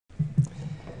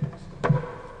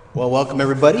Well, welcome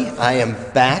everybody. I am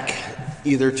back,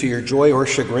 either to your joy or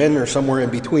chagrin or somewhere in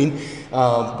between,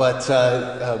 but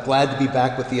glad to be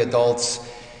back with the adults.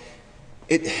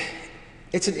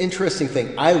 It's an interesting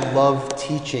thing. I love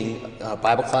teaching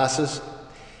Bible classes,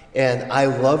 and I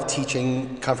love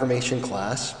teaching confirmation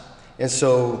class. And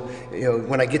so,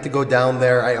 when I get to go down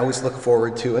there, I always look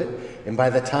forward to it. And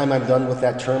by the time I'm done with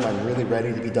that term, I'm really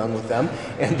ready to be done with them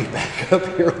and be back up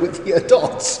here with the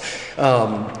adults.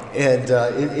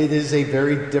 It is a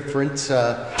very different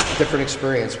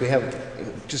experience. We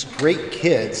have just great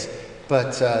kids,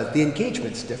 but the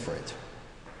engagement's different.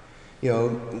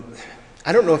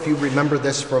 I don't know if you remember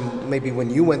this from maybe when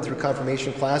you went through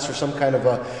confirmation class or some kind of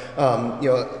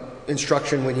a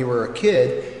instruction when you were a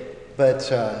kid, but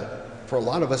for a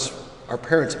lot of us, our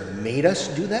parents made us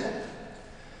do that.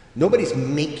 Nobody's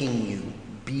making you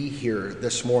be here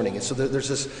this morning. And so there's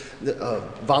this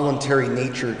voluntary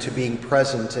nature to being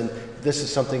present, and this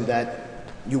is something that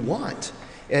you want.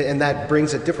 And that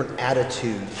brings a different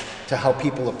attitude to how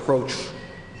people approach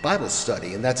Bible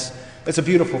study. And that's a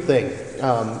beautiful thing,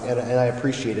 and I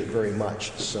appreciate it very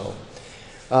much. So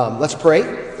let's pray,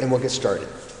 and we'll get started.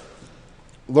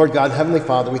 Lord God, Heavenly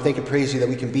Father, we thank and praise you that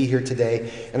we can be here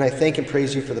today, and I thank and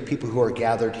praise you for the people who are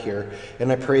gathered here, and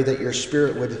I pray that your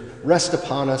Spirit would rest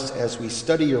upon us as we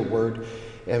study your word,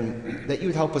 and that you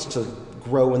would help us to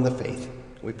grow in the faith.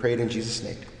 We pray it in Jesus'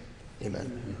 name.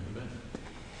 Amen.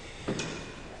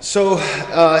 So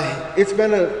it's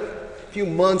been a few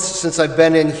months since I've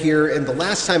been in here, and the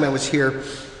last time I was here,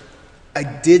 I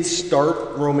did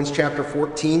start Romans chapter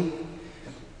 14,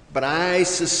 but I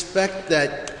suspect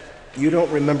that you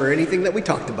don't remember anything that we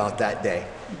talked about that day.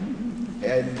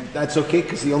 And that's okay,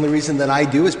 because the only reason that I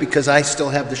do is because I still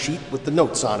have the sheet with the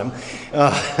notes on them.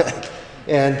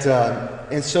 And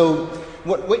so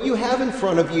what you have in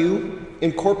front of you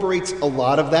incorporates a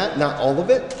lot of that, not all of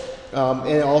it. And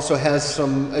it also has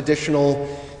some additional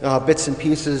bits and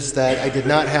pieces that I did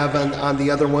not have on the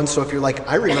other one. So if you're like,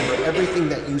 I remember everything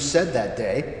that you said that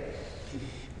day,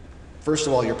 first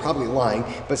of all, you're probably lying,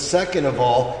 but second of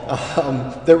all,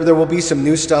 there will be some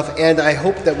new stuff, and I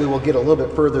hope that we will get a little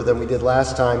bit further than we did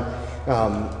last time,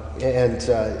 and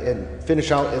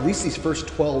finish out at least these first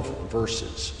 12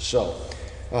 verses. So,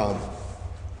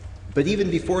 but even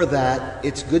before that,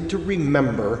 it's good to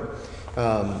remember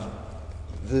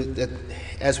that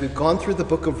as we've gone through the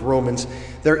book of Romans,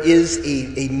 there is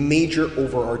a major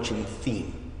overarching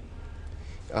theme,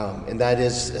 and that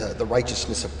is the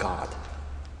righteousness of God.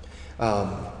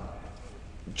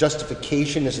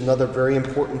 Justification is another very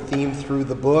important theme through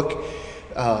the book.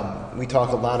 We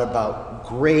talk a lot about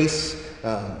grace.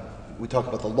 We talk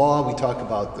about the law. We talk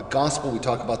about the gospel. We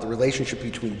talk about the relationship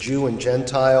between Jew and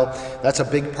Gentile. That's a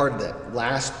big part of that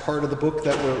last part of the book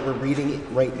that we're reading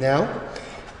right now.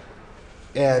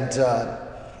 And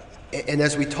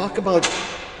as we talk about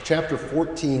chapter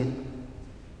 14,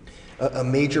 a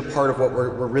major part of what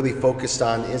we're really focused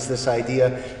on is this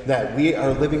idea that we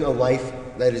are living a life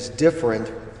that is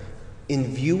different in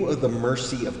view of the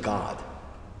mercy of God.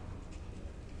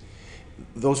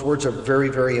 Those words are very,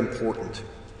 very important.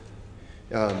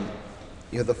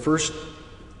 The first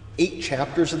 8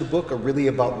 chapters of the book are really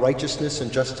about righteousness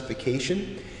and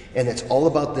justification, and it's all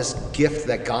about this gift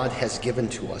that God has given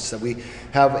to us, that we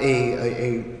have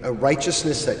a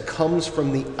righteousness that comes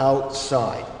from the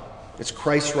outside. It's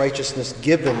Christ's righteousness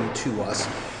given to us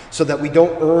so that we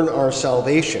don't earn our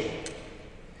salvation.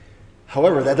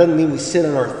 However, that doesn't mean we sit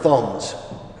on our thumbs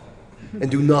and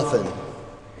do nothing.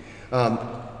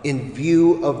 In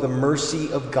view of the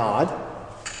mercy of God,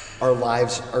 our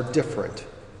lives are different.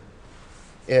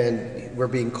 And we're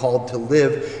being called to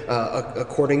live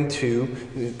according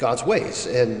to God's ways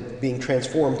and being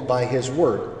transformed by His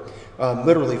Word.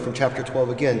 Literally from chapter 12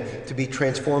 again, to be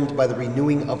transformed by the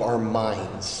renewing of our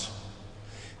minds.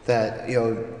 That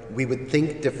we would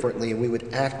think differently and we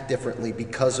would act differently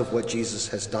because of what Jesus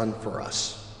has done for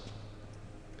us.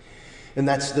 And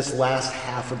that's this last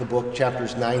half of the book,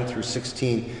 chapters 9 through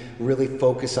 16, really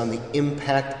focus on the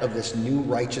impact of this new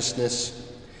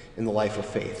righteousness in the life of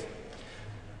faith.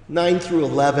 9 through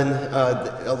 11,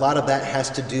 a lot of that has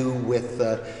to do with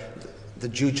the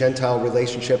Jew-Gentile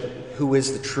relationship, who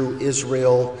is the true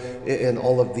Israel, and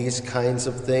all of these kinds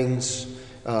of things.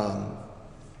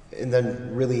 And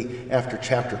then really after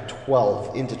chapter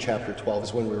 12, into chapter 12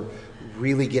 is when we're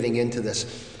really getting into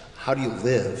this. How do you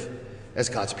live as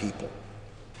God's people?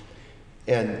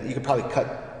 And you could probably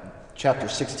cut chapter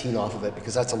 16 off of it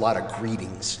because that's a lot of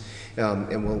greetings.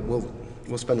 And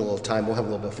we'll spend a little time. We'll have a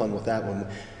little bit of fun with that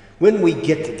when we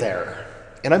get there.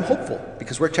 And I'm hopeful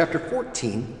because we're at chapter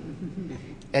 14.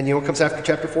 And you know what comes after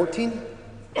chapter 14?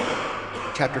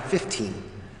 chapter 15.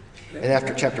 And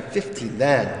after chapter 15,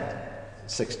 then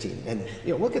 16. And,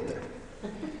 we'll get there.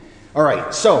 All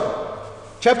right, so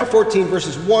chapter 14,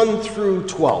 verses 1 through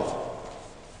 12.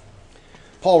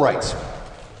 Paul writes,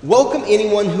 "Welcome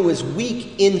anyone who is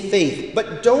weak in faith,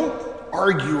 but don't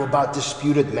argue about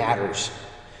disputed matters.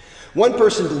 One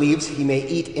person believes he may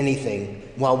eat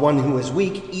anything, while one who is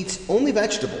weak eats only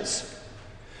vegetables.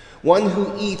 One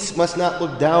who eats must not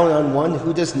look down on one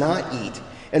who does not eat,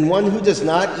 and one who does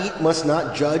not eat must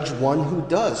not judge one who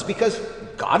does, because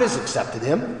God has accepted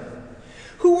him.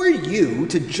 Who are you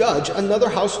to judge another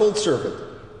household servant?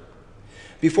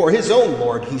 Before his own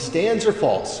Lord he stands or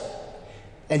falls,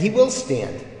 and he will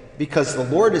stand, because the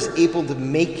Lord is able to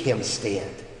make him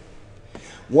stand.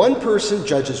 One person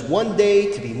judges one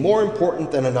day to be more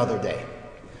important than another day.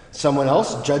 Someone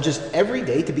else judges every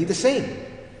day to be the same.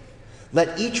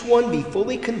 Let each one be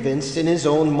fully convinced in his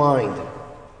own mind.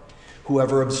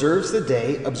 Whoever observes the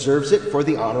day observes it for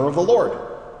the honor of the Lord.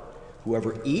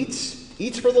 Whoever eats,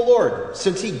 eats for the Lord,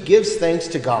 since he gives thanks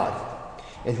to God.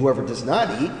 And whoever does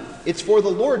not eat, it's for the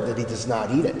Lord that he does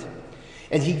not eat it,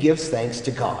 and he gives thanks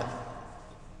to God.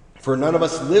 For none of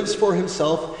us lives for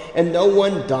himself, and no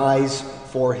one dies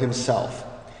for himself.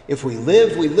 If we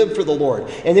live for the Lord,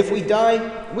 and if we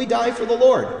die for the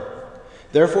Lord.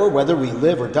 Therefore, whether we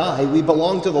live or die, we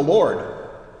belong to the Lord.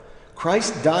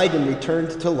 Christ died and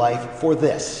returned to life for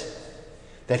this,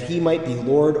 that he might be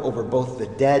Lord over both the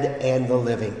dead and the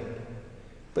living.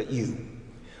 But you,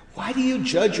 why do you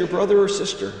judge your brother or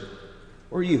sister?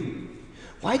 Or you,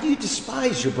 why do you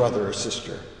despise your brother or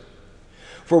sister?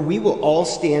 For we will all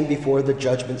stand before the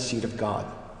judgment seat of God.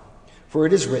 For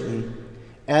it is written,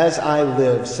 'As I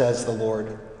live, says the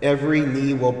Lord, every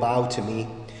knee will bow to me,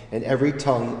 and every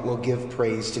tongue will give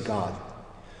praise to God.'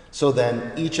 So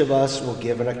then, each of us will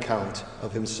give an account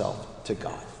of himself to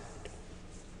God."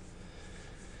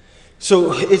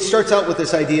 So it starts out with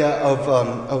this idea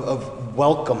of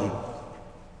welcome.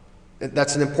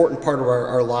 That's an important part of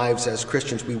our lives as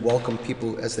Christians. We welcome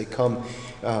people as they come.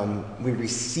 We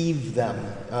receive them.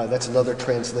 That's another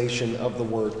translation of the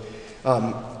word.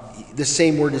 The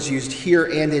same word is used here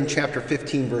and in chapter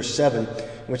 15, verse 7,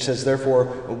 which says, "Therefore,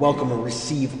 welcome and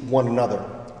receive one another,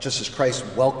 just as Christ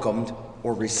welcomed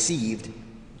or received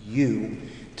you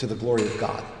to the glory of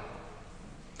God."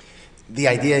 The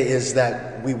idea is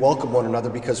that we welcome one another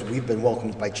because we've been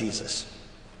welcomed by Jesus.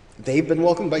 They've been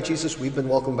welcomed by Jesus, we've been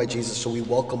welcomed by Jesus, so we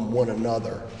welcome one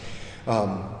another.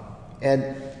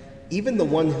 And even the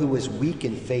one who is weak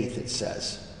in faith, it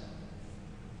says.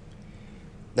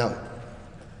 Now,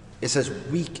 it says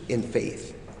weak in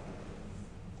faith.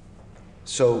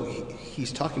 So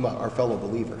he's talking about our fellow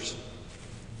believers.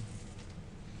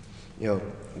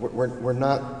 We're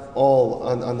not all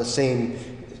on the same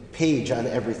page on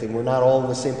everything. We're not all in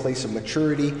the same place of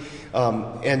maturity.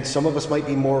 And some of us might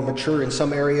be more mature in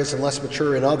some areas and less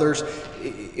mature in others.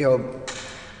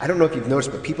 I don't know if you've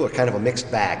noticed, but people are kind of a mixed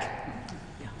bag.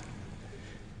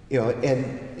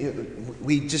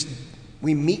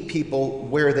 We meet people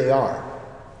where they are.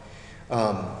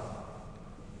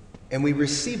 And we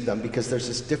receive them because there's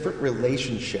this different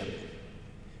relationship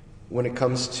when it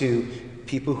comes to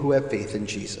people who have faith in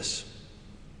Jesus.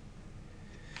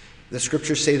 The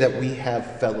scriptures say that we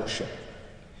have fellowship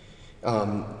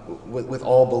with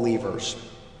all believers.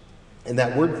 And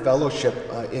that word fellowship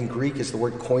in Greek is the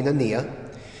word koinonia.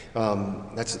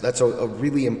 That's a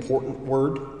really important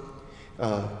word.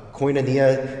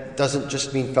 Koinonia doesn't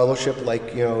just mean fellowship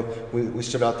like, we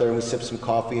stood out there and we sipped some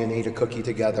coffee and ate a cookie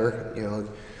together.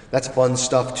 That's fun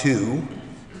stuff too.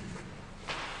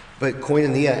 But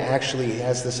koinonia actually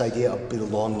has this idea of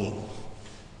belonging.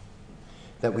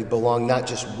 That we belong not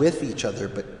just with each other,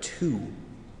 but to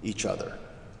each other.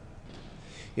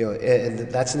 And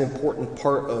that's an important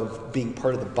part of being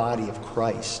part of the body of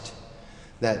Christ.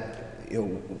 That,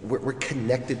 we're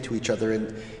connected to each other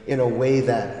in a way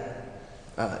that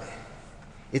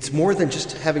it's more than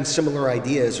just having similar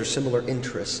ideas or similar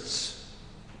interests.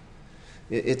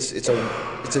 It's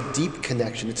a deep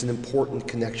connection. It's an important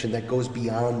connection that goes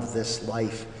beyond this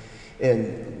life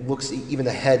and looks even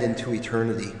ahead into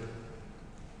eternity.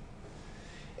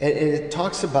 And it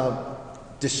talks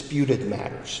about disputed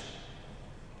matters.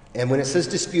 And when it says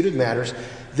disputed matters,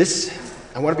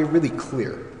 I want to be really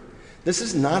clear. This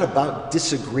is not about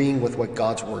disagreeing with what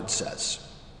God's word says.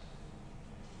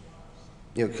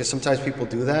 Because sometimes people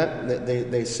do that.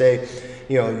 They say,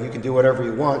 you can do whatever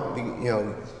you want.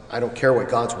 I don't care what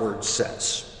God's word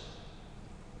says.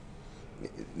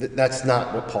 That's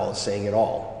not what Paul is saying at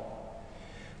all.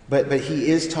 But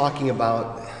he is talking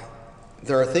about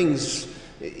there are things,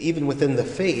 even within the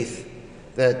faith,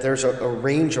 that there's a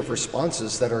range of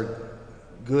responses that are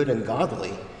good and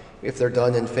godly if they're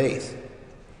done in faith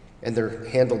and they're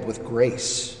handled with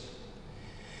grace.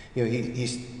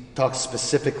 He talks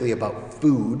specifically about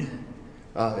food,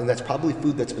 and that's probably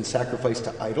food that's been sacrificed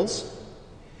to idols.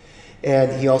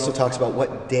 And he also talks about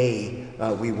what day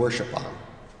we worship on.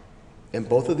 And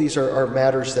both of these are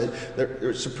matters that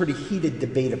there's some pretty heated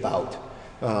debate about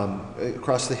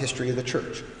across the history of the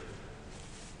church.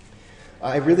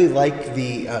 I really like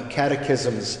the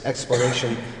Catechism's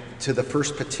explanation to the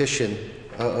first petition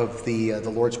of the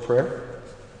Lord's Prayer.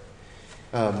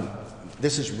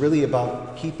 This is really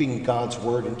about keeping God's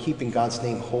word and keeping God's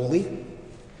name holy.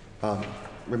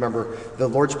 Remember, the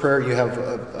Lord's Prayer, you have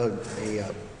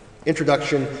a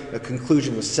introduction, a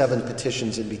conclusion with 7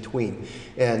 petitions in between.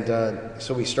 And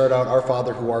so we start out, Our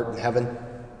Father who art in heaven,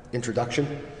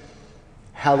 introduction.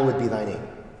 Hallowed be thy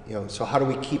name. So how do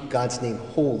we keep God's name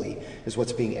holy is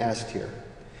what's being asked here.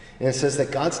 And it says that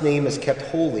God's name is kept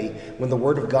holy when the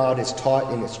word of God is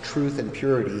taught in its truth and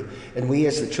purity, and we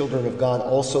as the children of God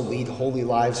also lead holy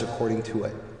lives according to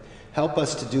it. Help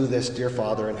us to do this, dear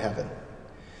Father in heaven.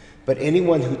 But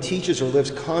anyone who teaches or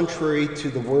lives contrary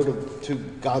to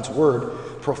God's word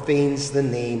profanes the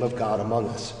name of God among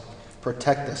us.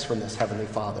 Protect us from this, Heavenly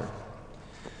Father.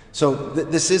 So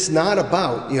this is not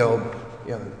about,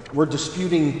 we're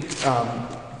disputing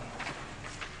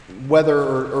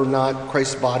whether or not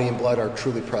Christ's body and blood are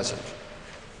truly present.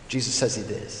 Jesus says it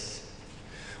is.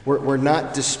 We're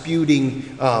not disputing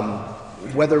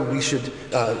whether we should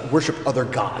worship other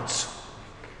gods.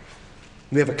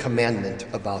 We have a commandment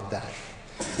about that.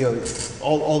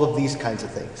 All of these kinds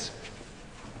of things.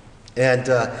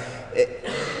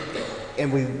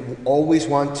 And we always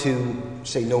want to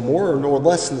say no more or no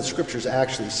less than the scriptures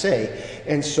actually say.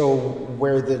 And so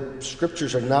where the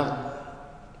scriptures are not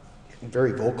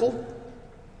very vocal,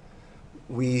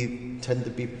 we tend to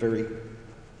be very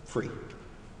free.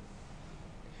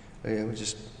 And we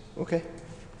just, okay.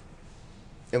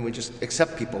 And we just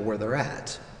accept people where they're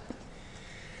at.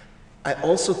 I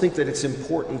also think that it's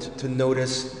important to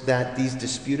notice that these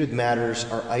disputed matters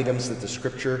are items that the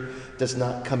scripture does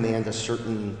not command a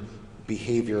certain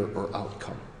behavior or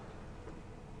outcome.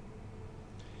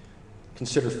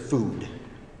 Consider food.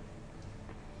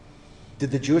 Did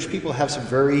the Jewish people have some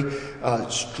very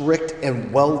strict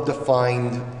and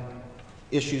well-defined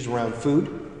issues around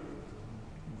food?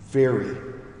 Very,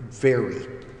 very.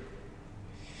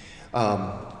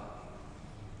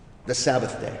 The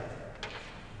Sabbath day,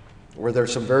 where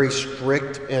there's some very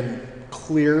strict and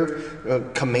clear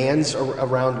commands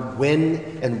around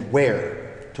when and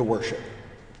where to worship.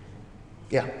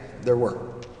 Yeah, there were.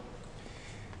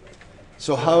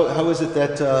 So how is it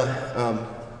that,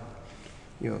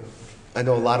 I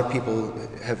know a lot of people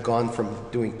have gone from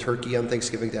doing turkey on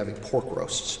Thanksgiving to having pork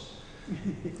roasts,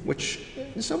 which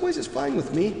in some ways is fine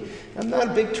with me. I'm not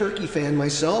a big turkey fan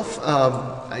myself.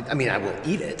 I mean, I will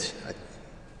eat it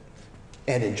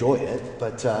and enjoy it,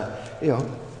 but,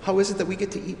 how is it that we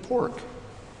get to eat pork?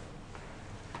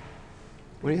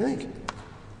 What do you think?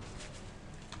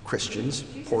 Christians,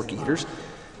 pork eaters.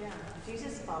 Yeah,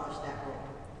 Jesus abolished that rule.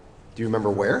 Do you remember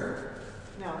where?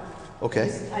 No. Okay.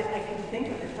 I can think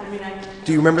of it.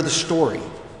 Do you remember the story?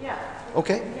 Yeah.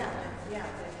 Okay. Yeah. That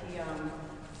he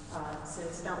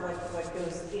says not what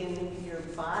goes in your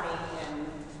body and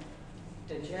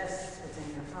digests what's in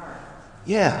your heart.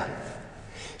 Yeah.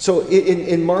 So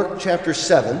in Mark chapter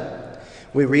 7,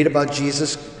 we read about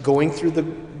Jesus going through the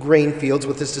grain fields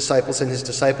with his disciples, and his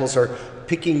disciples are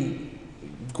picking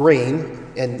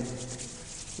grain and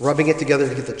rubbing it together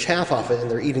to get the chaff off it,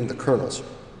 and they're eating the kernels.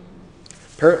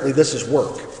 Apparently this is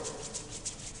work.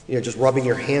 Just rubbing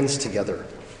your hands together.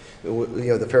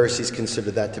 The Pharisees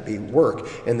considered that to be work,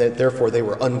 and that therefore they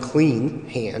were unclean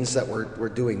hands that were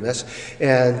doing this.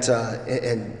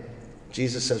 And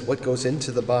Jesus says what goes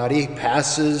into the body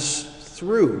passes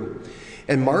through.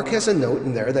 And Mark has a note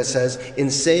in there that says, in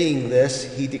saying this,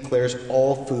 he declares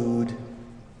all food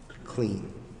clean.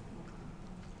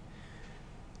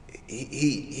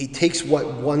 He takes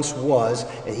what once was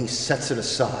and he sets it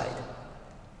aside.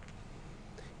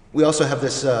 We also have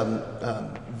this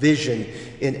vision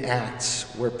in Acts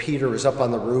where Peter is up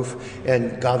on the roof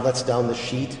and God lets down the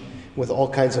sheet with all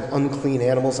kinds of unclean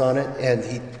animals on it, and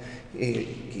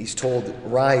he's told,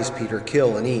 "Rise, Peter,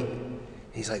 kill and eat."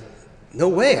 He's like, "No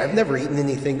way, I've never eaten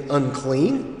anything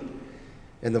unclean."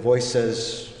 And the voice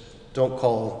says, "Don't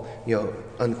call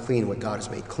unclean what God has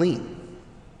made clean."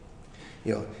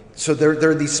 So there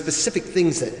are these specific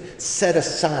things that set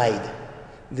aside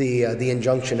the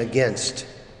injunction against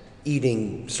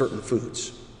eating certain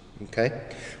foods, okay?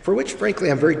 For which,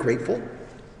 frankly, I'm very grateful.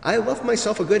 I love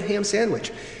myself a good ham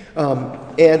sandwich.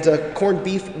 And corned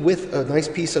beef with a nice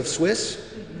piece of Swiss,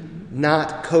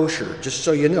 not kosher, just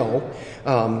so you know.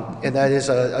 And that is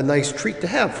a nice treat to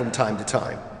have from time to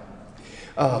time.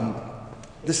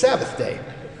 The Sabbath day.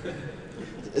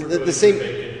 The same.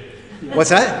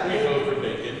 What's that?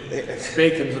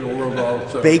 Bacon's in the world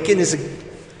also. Bacon is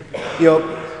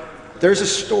there's a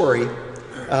story,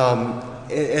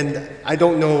 and I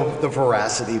don't know the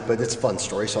veracity, but it's a fun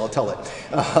story, so I'll tell it.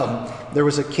 There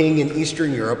was a king in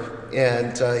Eastern Europe,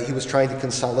 and he was trying to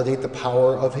consolidate the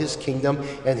power of his kingdom,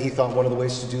 and he thought one of the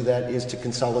ways to do that is to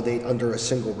consolidate under a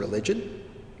single religion.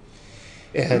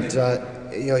 And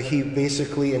he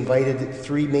basically invited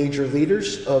 3 major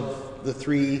leaders of the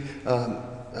 3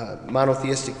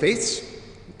 monotheistic faiths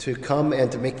to come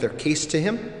and to make their case to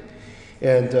him.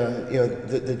 And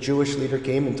the Jewish leader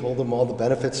came and told them all the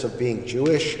benefits of being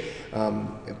Jewish,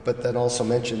 but then also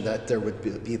mentioned that there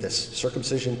would be this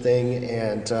circumcision thing,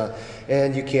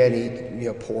 and you can't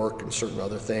eat pork and certain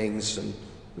other things. And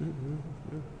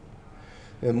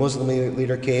the Muslim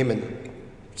leader came and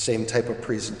same type of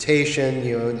presentation,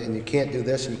 and you can't do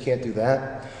this and you can't do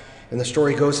that. And the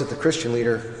story goes that the Christian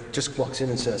leader just walks in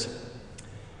and says,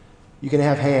 "You can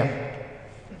have ham."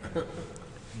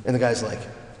 And the guy's like,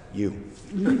 "You."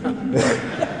 Now,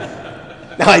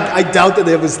 I doubt that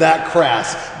it was that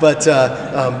crass, but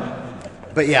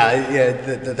yeah,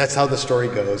 that's how the story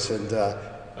goes. And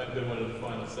I've been one of the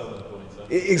final selling points. Huh?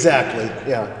 Exactly,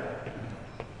 yeah.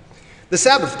 The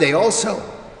Sabbath day also.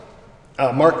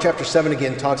 Mark chapter 7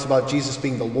 again talks about Jesus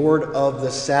being the Lord of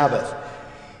the Sabbath.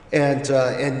 And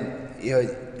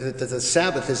the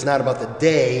Sabbath is not about the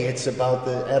day, it's about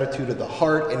the attitude of the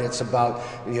heart, and it's about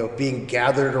being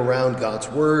gathered around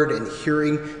God's Word and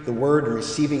hearing the Word and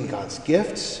receiving God's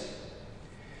gifts.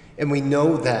 And we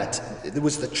know that it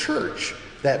was the church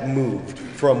that moved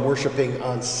from worshiping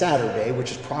on Saturday,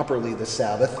 which is properly the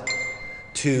Sabbath,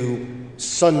 to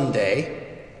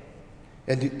Sunday.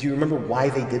 And do you remember why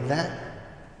they did that?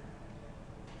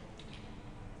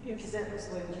 Because that was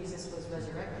when Jesus was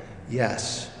resurrected.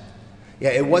 Yes. Yeah,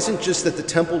 it wasn't just that the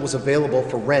temple was available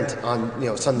for rent on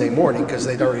Sunday morning because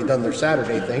they'd already done their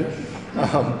Saturday thing.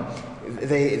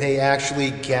 They actually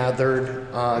gathered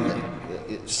on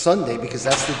Sunday because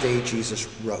that's the day Jesus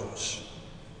rose.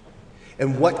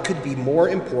 And what could be more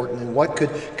important and what could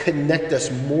connect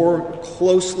us more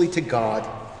closely to God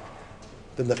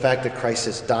than the fact that Christ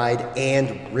has died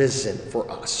and risen for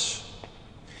us?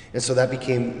 And so that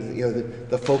became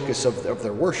the focus of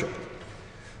their worship.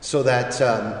 So that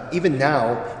even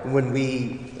now, when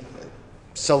we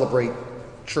celebrate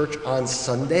church on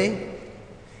Sunday,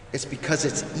 it's because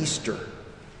it's Easter.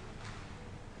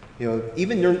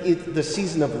 Even during the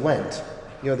season of Lent,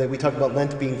 that we talk about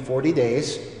Lent being 40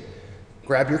 days,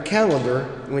 grab your calendar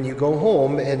when you go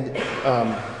home, and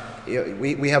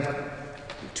we have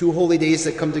 2 holy days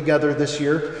that come together this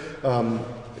year.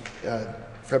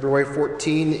 February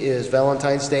 14 is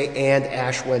Valentine's Day and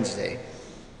Ash Wednesday.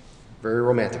 Very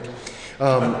romantic.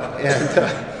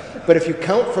 But if you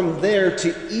count from there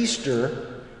to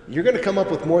Easter, you're going to come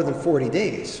up with more than 40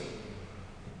 days.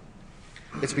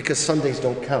 It's because Sundays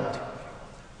don't count.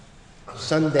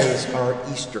 Sundays are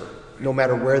Easter, no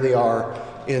matter where they are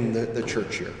in the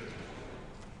church year.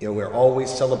 We're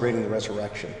always celebrating the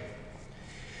resurrection.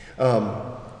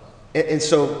 And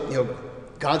so,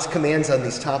 God's commands on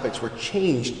these topics were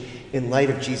changed in light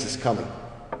of Jesus coming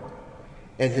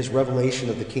and his revelation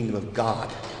of the kingdom of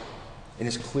God and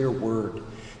his clear word.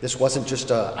 This wasn't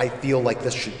just I feel like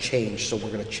this should change, so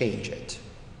we're going to change it.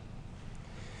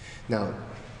 Now,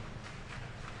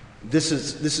 this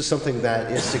is something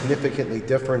that is significantly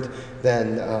different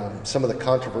than some of the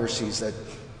controversies that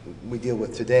we deal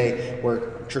with today,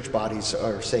 where church bodies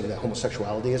are saying that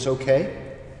homosexuality is okay,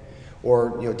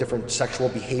 or different sexual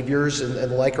behaviors and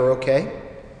the like are okay,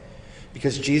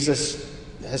 because Jesus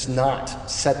has not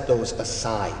set those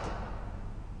aside.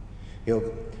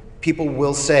 People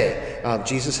will say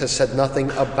Jesus has said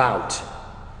nothing about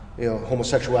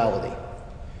homosexuality,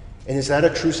 and is that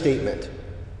a true statement?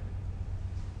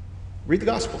 Read the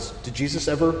Gospels. Did Jesus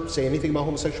ever say anything about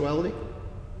homosexuality?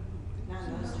 Not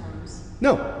in those terms.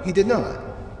 No, he did not.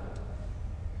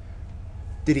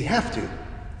 Did he have to?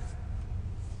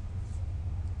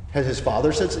 Has his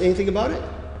father said anything about it?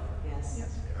 Yes.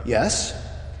 Yes.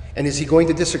 And is he going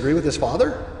to disagree with his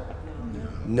father?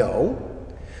 No.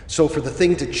 So for the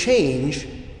thing to change,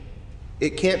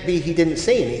 it can't be he didn't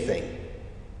say anything.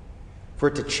 For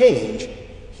it to change,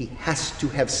 he has to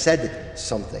have said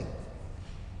something.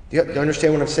 Do you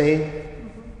understand what I'm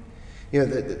saying?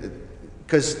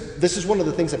 Because this is one of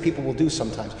the things that people will do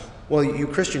sometimes. well, you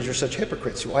Christians are such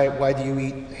hypocrites. Why do you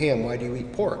eat ham? Why do you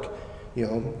eat pork?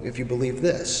 If you believe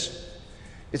this.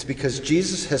 It's because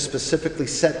Jesus has specifically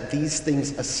set these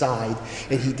things aside,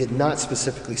 and he did not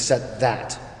specifically set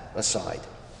that aside.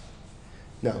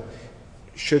 No.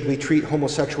 Should we treat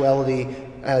homosexuality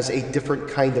as a different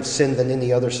kind of sin than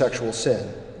any other sexual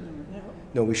sin?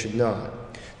 No, we should not.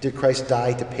 Did Christ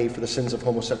die to pay for the sins of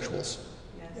homosexuals?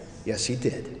 Yes, he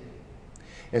did.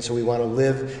 And so we want to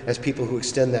live as people who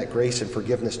extend that grace and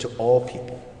forgiveness to all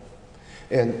people.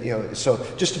 And, so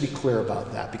just to be clear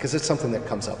about that, because it's something that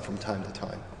comes up from time to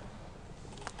time.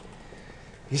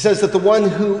 He says that the one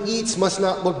who eats must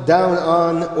not look down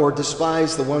on or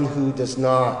despise the one who does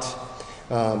not.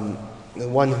 The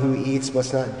one who eats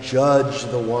must not judge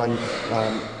the one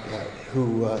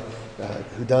who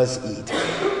does eat.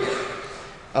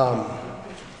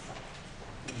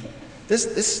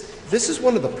 This is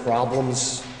one of the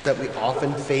problems that we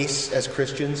often face as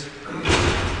Christians.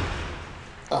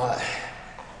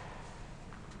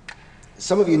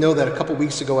 Some of you know that a couple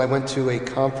weeks ago I went to a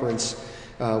conference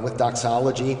with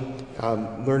doxology,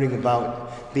 learning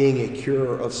about being a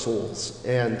curer of souls.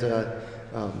 And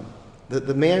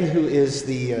the man who is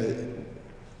the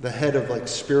head of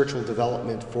spiritual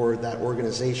development for that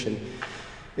organization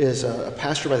is a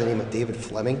pastor by the name of David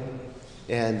Fleming.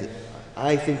 And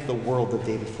I think the world of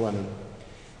David Fleming.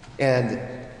 And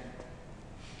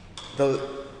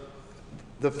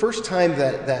the first time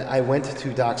that I went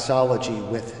to doxology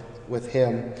with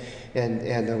him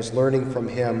and I was learning from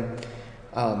him,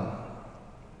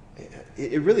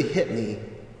 it really hit me.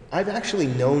 I've actually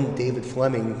known David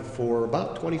Fleming for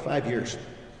about 25 years,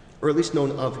 or at least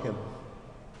known of him.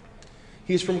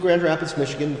 He's from Grand Rapids,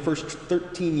 Michigan. The first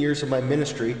 13 years of my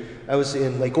ministry, I was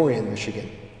in Lake Orion, Michigan.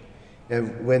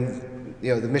 And when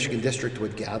the Michigan district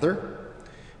would gather,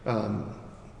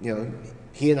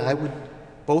 he and I would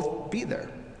both be there.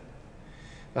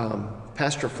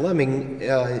 Pastor Fleming,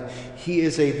 he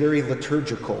is a very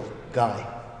liturgical guy.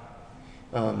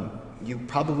 You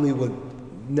probably would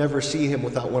never see him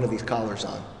without one of these collars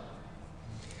on.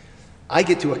 I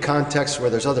get to a context where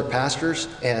there's other pastors,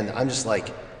 and I'm just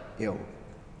like,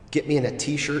 get me in a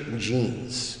t-shirt and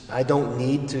jeans. I don't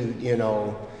need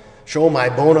to, show my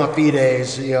bona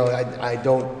fides. I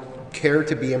don't care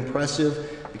to be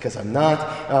impressive because I'm not,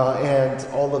 and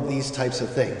all of these types of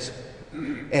things.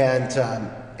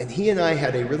 And he and I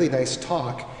had a really nice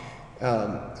talk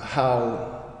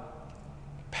how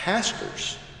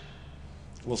pastors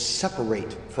will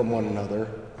separate from one another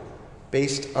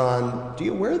based on, do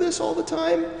you wear this all the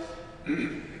time?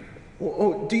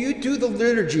 Do you do the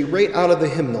liturgy right out of the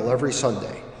hymnal every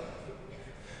Sunday?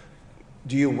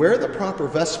 Do you wear the proper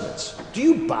vestments? Do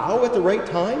you bow at the right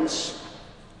times?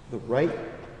 The right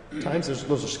times?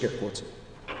 Those are scare quotes.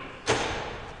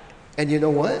 And you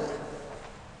know what?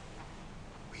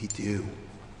 We do.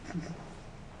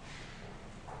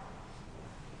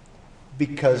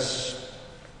 Because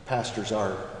pastors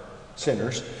are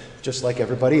sinners, just like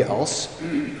everybody else.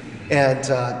 And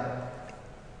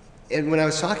when I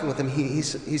was talking with him, he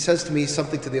says to me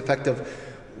something to the effect of,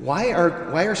 why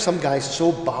are some guys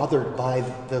so bothered by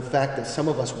the fact that some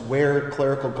of us wear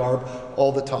clerical garb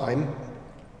all the time?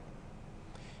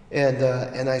 And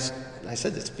I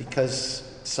said, it's because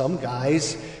some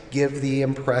guys give the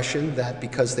impression that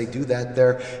because they do that,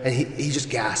 and he just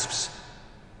gasps.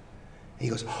 And he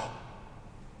goes,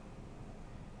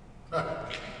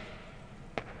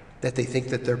 that they think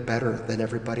that they're better than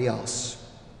everybody else.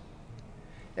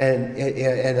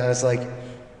 And I was like,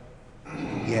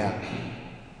 yeah.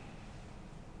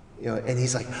 And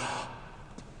he's like,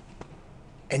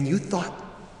 and you thought,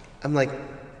 I'm like,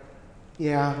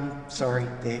 yeah, I'm sorry,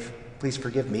 Dave. Please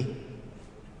forgive me.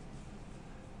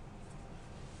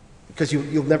 Because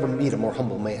you'll never meet a more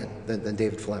humble man than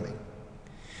David Fleming.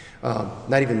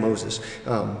 Not even Moses.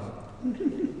 You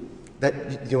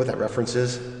know what that reference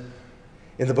is?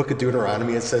 In the book of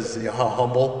Deuteronomy, it says how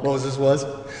humble Moses was.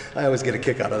 I always get a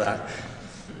kick out of that.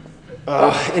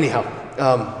 Anyhow,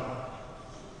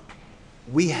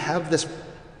 we have this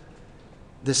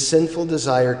sinful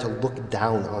desire to look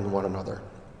down on one another.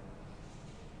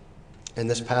 And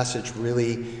this passage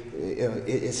really,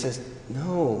 it says,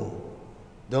 no,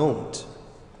 don't.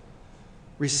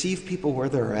 Receive people where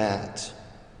they're at.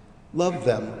 Love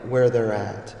them where they're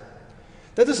at.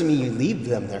 That doesn't mean you leave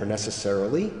them there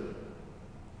necessarily.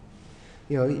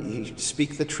 You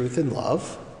speak the truth in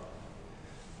love,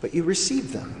 but you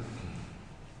receive them,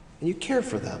 and you care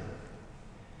for them,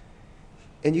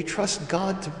 and you trust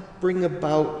God to bring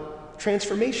about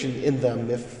transformation in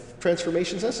them if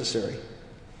transformation is necessary.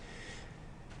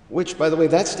 Which, by the way,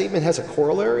 that statement has a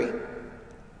corollary.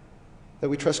 That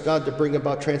we trust God to bring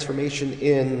about transformation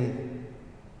in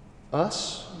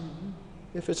us,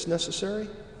 if it's necessary,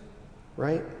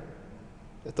 right?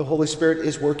 That the Holy Spirit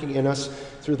is working in us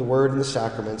through the Word and the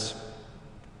sacraments.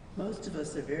 Most of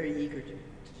us are very eager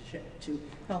to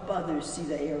help others see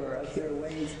the error of their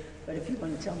ways. But if you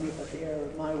want to tell me about the error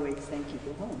of my ways, thank you,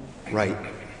 go home.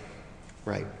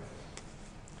 Right.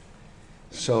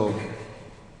 So,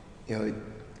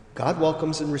 God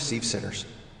welcomes and receives sinners.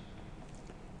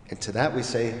 And to that we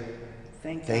say,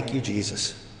 thank you,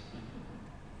 Jesus.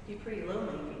 Be pretty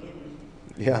lonely if you didn't.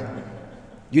 Yeah.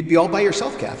 You'd be all by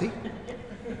yourself, Kathy.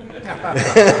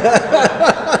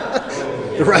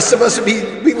 The rest of us would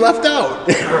be left out.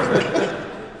 That's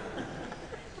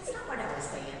not what I was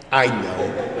saying. I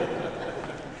know.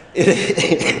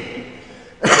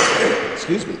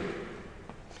 Excuse me.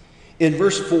 In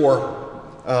verse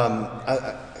 4,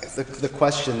 the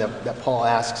question that Paul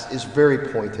asks is very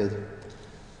pointed.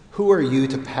 Who are you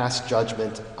to pass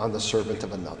judgment on the servant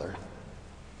of another?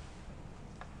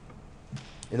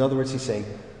 In other words, he's saying,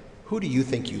 who do you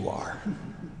think you are?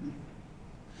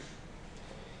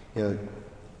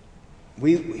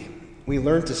 We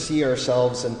learn to see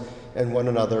ourselves and one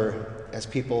another as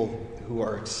people who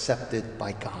are accepted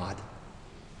by God.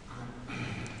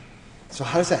 So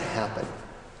how does that happen?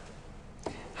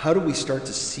 How do we start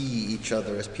to see each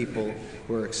other as people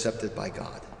who are accepted by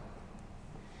God?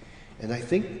 And I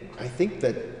think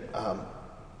that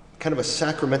kind of a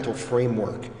sacramental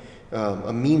framework,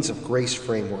 a means of grace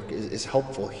framework is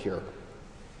helpful here.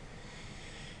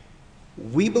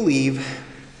 We believe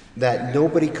that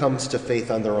nobody comes to faith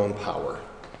on their own power,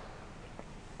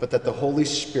 but that the Holy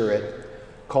Spirit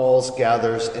calls,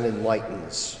 gathers, and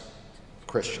enlightens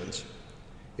Christians.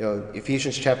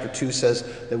 Ephesians chapter 2 says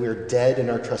that we are dead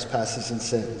in our trespasses and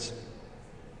sins.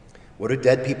 What do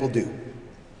dead people do?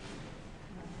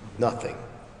 Nothing.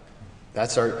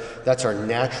 That's our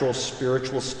natural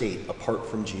spiritual state apart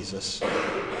from Jesus.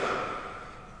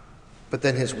 But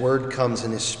then his word comes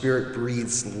and his Spirit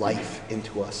breathes life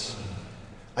into us.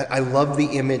 I love the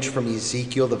image from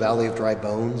Ezekiel, the valley of dry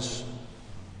bones.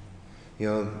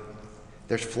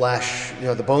 There's flesh.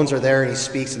 The bones are there and he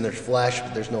speaks and there's flesh,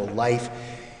 but there's no life.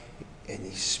 And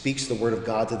he speaks the word of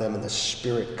God to them and the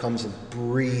Spirit comes and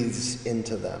breathes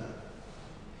into them.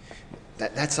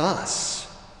 That's us.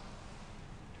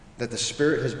 That the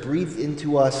Spirit has breathed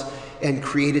into us and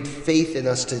created faith in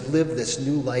us to live this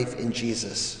new life in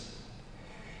Jesus.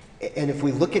 And if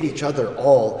we look at each other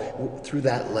all through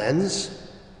that lens,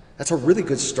 that's a really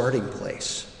good starting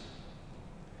place.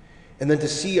 And then to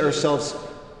see ourselves,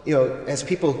 as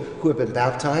people who have been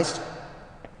baptized,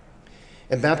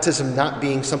 and baptism not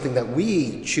being something that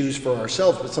we choose for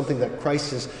ourselves, but something that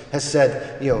Christ has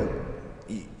said,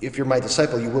 if you're my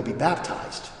disciple, you will be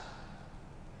baptized.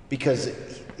 Because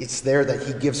it's there that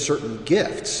he gives certain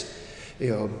gifts.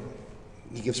 He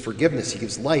gives forgiveness, he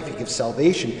gives life, he gives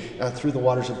salvation through the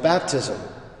waters of baptism.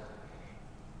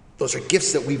 Those are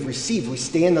gifts that we've received. We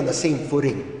stand on the same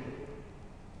footing.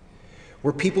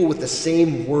 We're people with the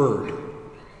same word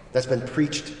that's been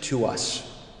preached to us.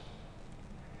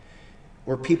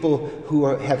 We're people who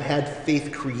have had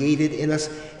faith created in us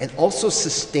and also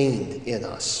sustained in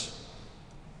us.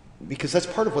 Because that's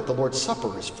part of what the Lord's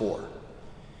Supper is for.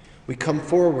 We come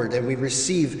forward and we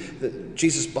receive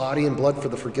Jesus' body and blood for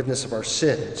the forgiveness of our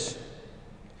sins.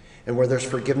 And where there's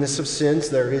forgiveness of sins,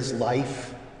 there is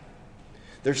life.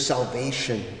 There's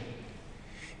salvation.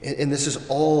 And this is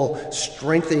all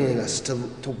strengthening us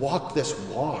to walk this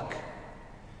walk,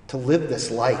 to live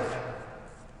this life.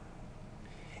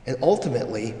 And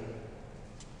ultimately,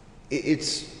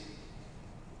 it's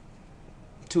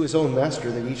to his own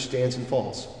master that each stands and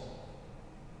falls.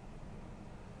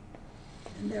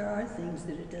 And there are things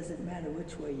that it doesn't matter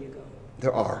which way you go.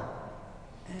 There are.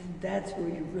 And that's where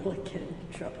you really get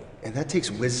into trouble. And that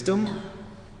takes wisdom,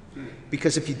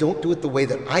 because if you don't do it the way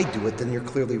that I do it, then you're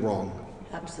clearly wrong.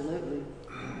 Absolutely.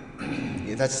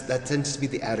 That tends to be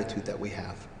the attitude that we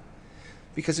have.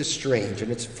 Because it's strange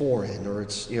and it's foreign, or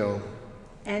it's,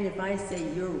 And if I say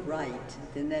you're right,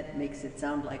 then that makes it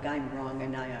sound like I'm wrong,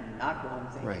 and I am not wrong.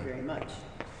 Thank you very much.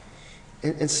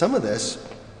 And some of this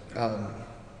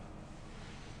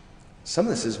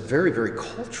is very, very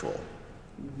cultural.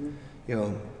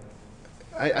 Mm-hmm.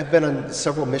 I've been on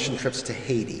several mission trips to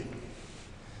Haiti.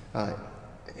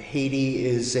 Haiti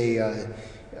is a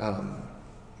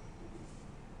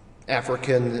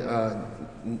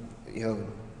African,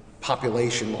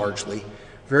 population largely.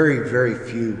 Very, very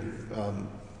few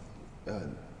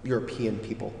European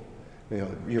people,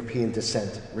 European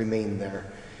descent remain there.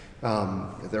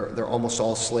 They're almost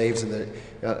all slaves, and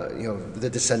the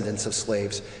descendants of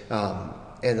slaves.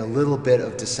 and a little bit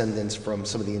of descendants from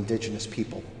some of the indigenous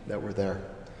people that were there.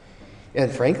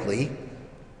 And frankly,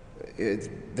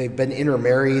 they've been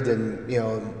intermarried,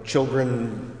 and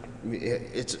children.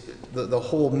 It's the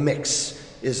whole mix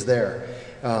is there.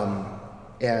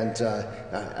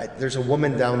 There's a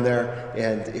woman down there,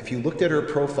 and if you looked at her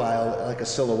profile like a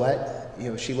silhouette,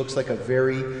 she looks like a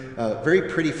very, very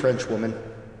pretty French woman,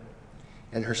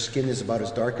 and her skin is about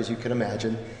as dark as you can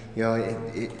imagine.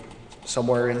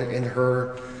 Somewhere in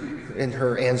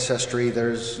her ancestry,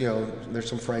 there's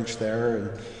some French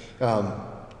there,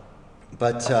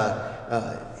 but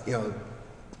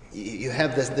you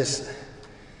have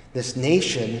this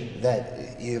nation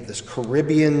that you have this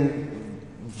Caribbean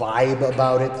vibe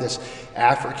about it, this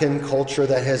African culture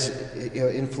that has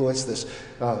influenced this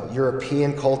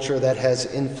European culture that has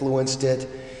influenced it,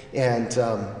 and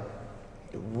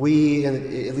we,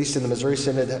 at least in the Missouri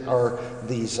Synod, are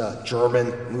these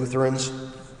German Lutherans,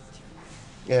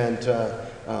 and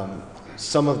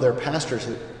some of their pastors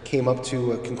came up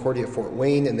to Concordia Fort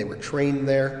Wayne, and they were trained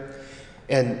there.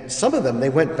 And some of them, they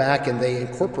went back and they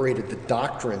incorporated the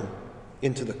doctrine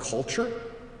into the culture.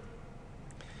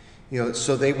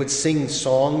 So they would sing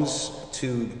songs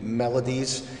to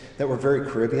melodies that were very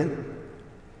Caribbean.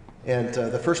 And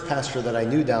the first pastor that I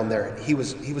knew down there, he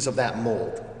was of that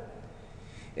mold.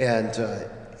 And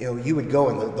you would go,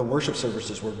 and the worship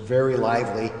services were very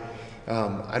lively.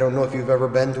 I don't know if you've ever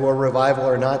been to a revival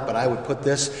or not, but I would put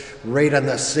this right on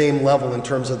the same level in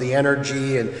terms of the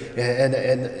energy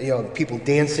and people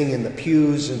dancing in the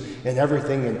pews and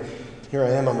everything. And here I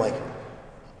am, I'm like,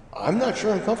 I'm not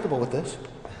sure I'm comfortable with this.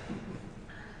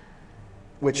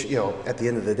 Which, at the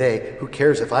end of the day, who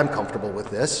cares if I'm comfortable with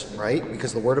this, right?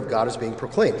 Because the Word of God is being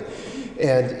proclaimed.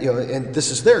 And, and this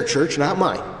is their church, not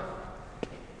mine.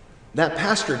 That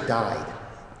pastor died.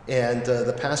 And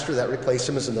the pastor that replaced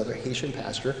him is another Haitian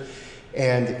pastor.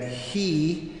 And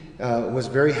he was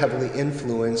very heavily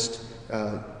influenced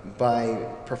by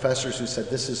professors who said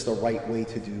this is the right way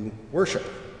to do worship.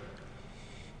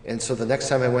 And so the next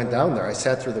time I went down there, I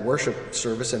sat through the worship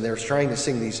service, and they were trying to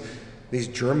sing these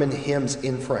German hymns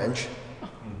in French.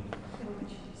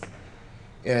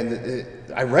 And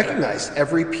I recognized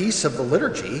every piece of the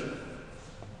liturgy,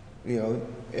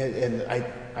 and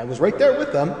I was right there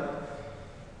with them.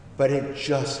 But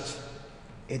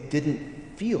it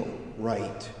didn't feel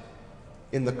right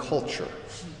in the culture,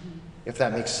 if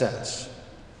that makes sense.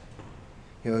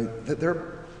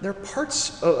 There are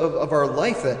parts of our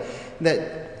life that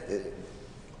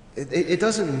it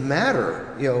doesn't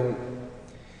matter.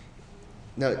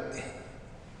 Now,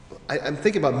 I'm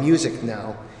thinking about music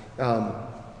now.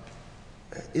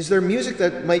 Is there music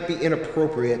that might be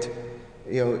inappropriate,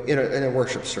 in a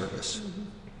worship service?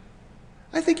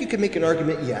 I think you could make an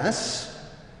argument, yes.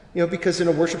 Because in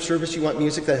a worship service you want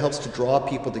music that helps to draw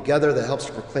people together, that helps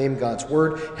to proclaim God's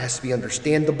word, has to be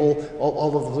understandable,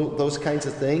 all of those kinds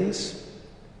of things.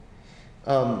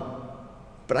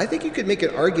 But I think you could make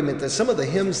an argument that some of the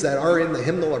hymns that are in the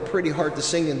hymnal are pretty hard to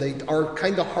sing, and they are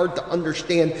kind of hard to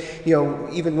understand,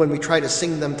 even when we try to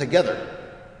sing them together.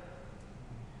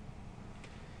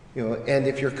 And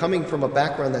if you're coming from a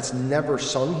background that's never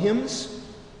sung hymns,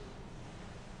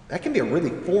 that can be a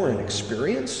really foreign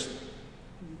experience.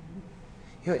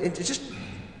 And just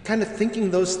kind of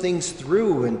thinking those things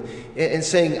through and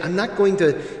saying, I'm not going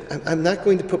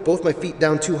to put both my feet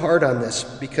down too hard on this,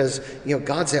 because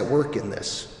God's at work in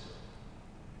this.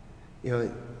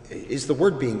 Is the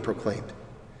word being proclaimed?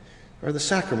 Are the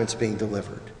sacraments being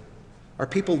delivered? Are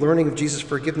people learning of Jesus'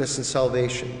 forgiveness and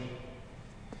salvation?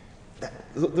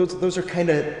 Those are kind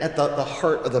of at the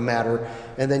heart of the matter,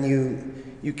 and then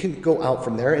you can go out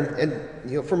from there.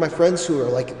 And for my friends who are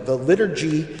like, the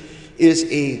liturgy is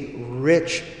a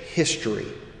rich history.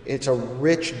 It's a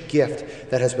rich gift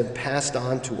that has been passed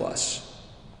on to us.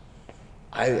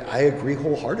 I agree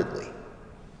wholeheartedly.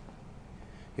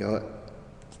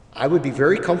 I would be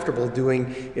very comfortable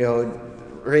doing,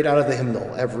 right out of the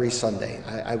hymnal every Sunday.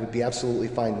 I would be absolutely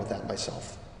fine with that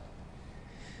myself.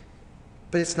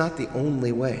 But it's not the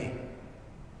only way.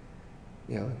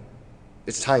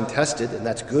 It's time tested, and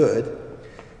that's good.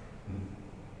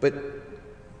 But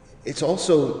it's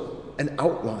also an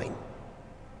outline.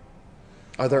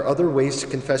 Are there other ways to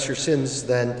confess your sins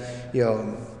than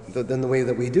the way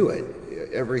that we do it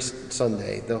every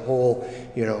Sunday? The whole,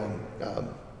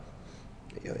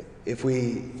 if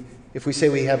we say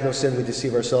we have no sin, we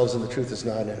deceive ourselves, and the truth is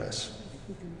not in us.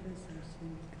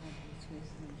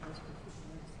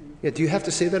 Yeah, do you have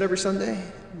to say that every Sunday?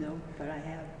 No, but I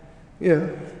have. Yeah.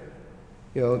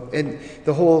 And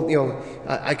the whole,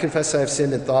 I confess I have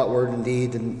sinned in thought, word, and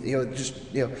deed, and,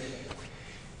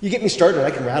 You get me started,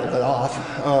 I can rattle it off.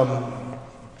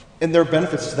 And there are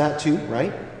benefits to that too,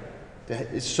 right? That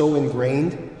is so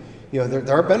ingrained.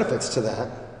 There are benefits to that.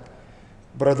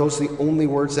 But are those the only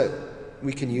words that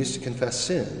we can use to confess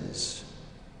sins?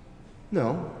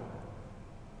 No.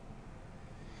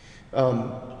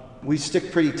 We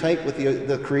stick pretty tight with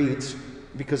the creeds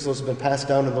because those have been passed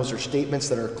down and those are statements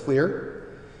that are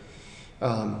clear.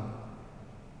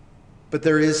 But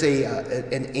there is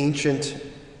an ancient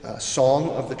song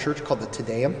of the church called the Te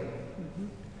Deum.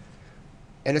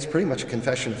 And it's pretty much a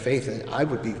confession of faith, and I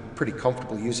would be pretty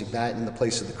comfortable using that in the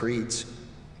place of the creeds.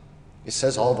 It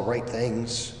says all the right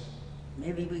things.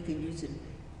 Maybe we could use it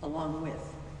along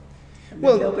with. And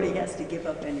well, nobody has to give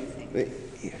up anything.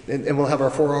 And we'll have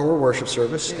our 4-hour worship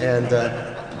service. And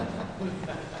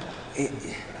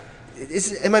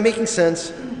am I making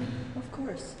sense? Of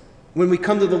course. When we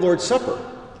come to the Lord's Supper,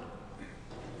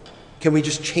 can we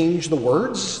just change the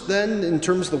words then in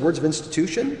terms of the words of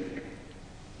institution?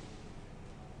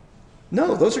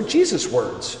 No, those are Jesus'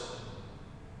 words.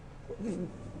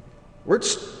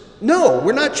 No,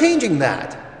 we're not changing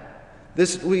that.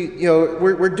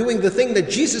 We're doing the thing that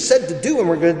Jesus said to do, and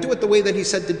we're going to do it the way that he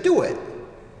said to do it.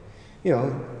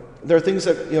 There are things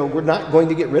that we're not going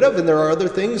to get rid of, and there are other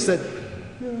things that,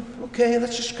 okay,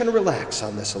 let's just kind of relax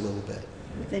on this a little bit.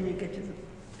 But then you get to the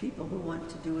people who want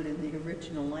to do it in the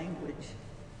original language.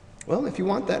 Well, if you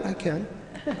want that, I can.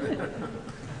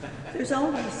 There's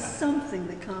always something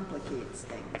that complicates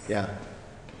things. Yeah.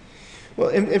 Well,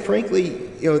 and frankly,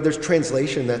 there's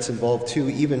translation that's involved too,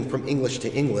 even from English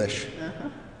to English.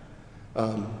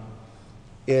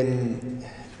 In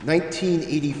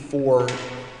 1984,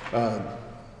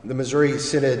 the Missouri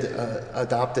Synod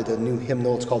adopted a new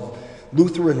hymnal. It's called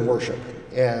Lutheran Worship.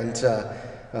 And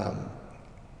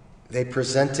they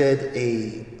presented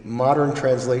a modern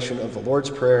translation of the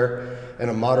Lord's Prayer and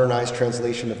a modernized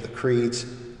translation of the creeds.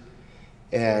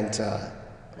 And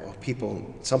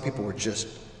some people were just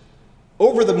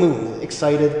over the moon,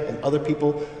 excited, and other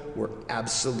people were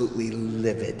absolutely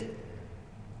livid.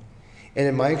 And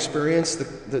in my experience,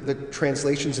 the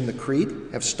translations in the creed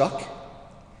have stuck.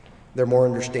 They're more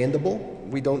understandable.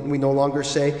 We no longer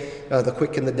say the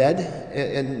quick and the dead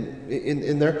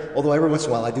in there. Although every once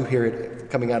in a while I do hear it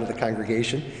coming out of the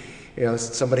congregation.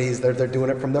 Somebody's they're doing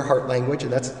it from their heart language,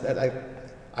 and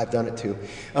I've done it too.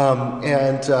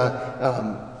 And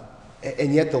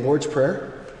yet the Lord's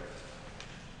Prayer.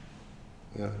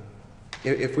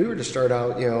 If we were to start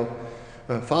out,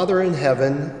 Father in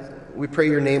heaven, we pray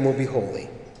your name will be holy.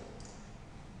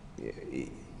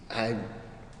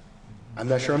 I'm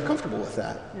not sure I'm comfortable with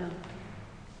that. Yeah.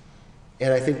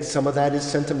 And I think some of that is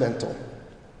sentimental.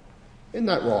 And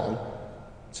not wrong.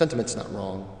 Sentiment's not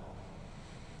wrong.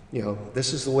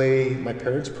 This is the way my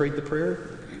parents prayed the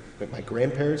prayer, my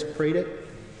grandparents prayed it.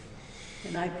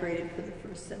 And I prayed it for the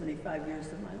first 75 years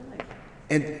of my life.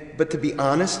 But to be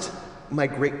honest, my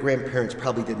great-grandparents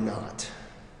probably did not.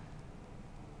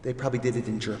 They probably did it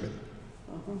in German.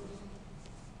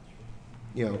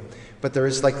 But there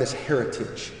is like this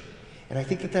heritage. And I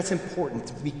think that that's important,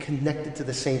 to be connected to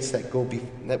the saints that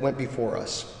went before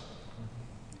us.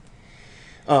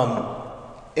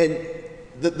 And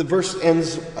the verse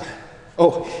ends.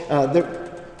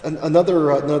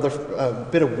 Another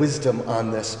bit of wisdom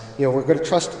on this. We're going to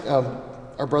trust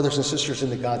our brothers and sisters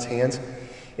into God's hands.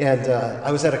 And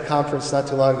I was at a conference not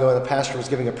too long ago, and the pastor was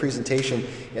giving a presentation,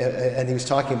 and he was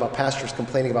talking about pastors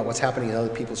complaining about what's happening in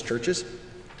other people's churches.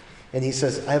 And he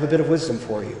says, I have a bit of wisdom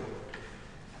for you.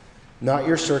 Not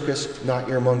your circus, not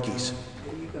your monkeys.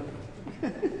 There you go.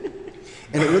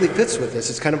 And it really fits with this.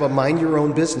 It's kind of a mind your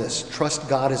own business. Trust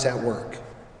God is at work.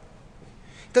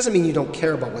 It doesn't mean you don't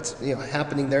care about what's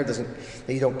happening there. It doesn't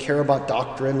that you don't care about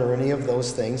doctrine or any of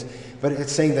those things. But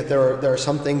it's saying that there are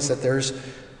some things that there's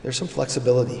some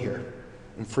flexibility here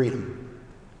and freedom.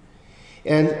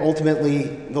 And ultimately,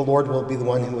 the Lord will be the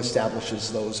one who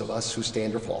establishes those of us who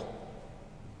stand or fall.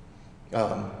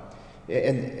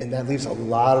 And that leaves a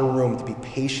lot of room to be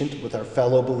patient with our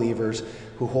fellow believers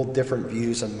who hold different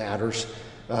views on matters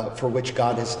for which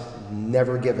God has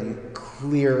never given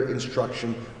clear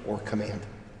instruction or command.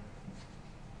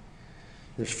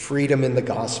 There's freedom in the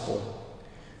gospel.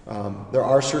 There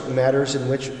are certain matters in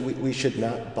which we should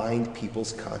not bind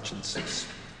people's consciences,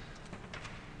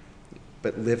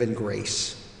 but live in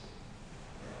grace.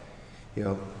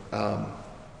 I'll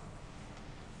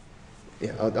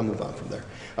move on from there.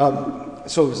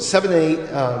 So 7 and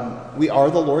 8, we are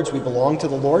the Lord's, we belong to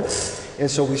the Lord, and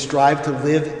so we strive to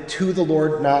live to the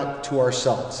Lord, not to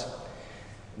ourselves.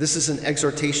 This is an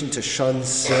exhortation to shun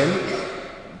sin,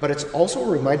 but it's also a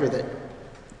reminder that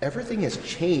everything has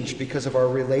changed because of our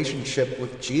relationship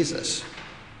with Jesus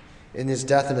in his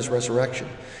death and his resurrection.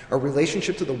 Our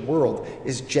relationship to the world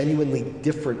is genuinely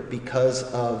different because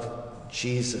of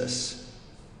Jesus.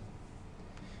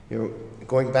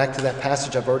 Going back to that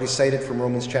passage I've already cited from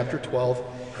Romans chapter 12,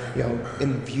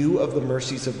 in view of the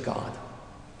mercies of God,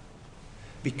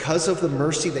 because of the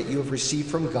mercy that you have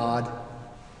received from God,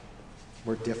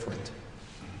 we're different.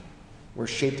 We're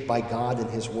shaped by God and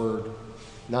his word,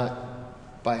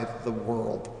 not by the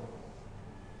world.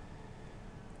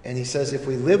 And he says, if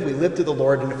we live, we live to the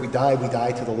Lord, and if we die, we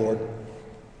die to the Lord.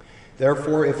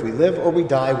 Therefore, if we live or we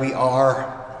die, we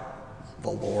are the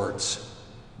Lord's.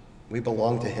 We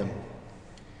belong to him.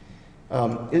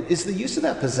 Is the use of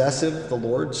that possessive, the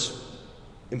Lord's,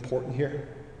 important here?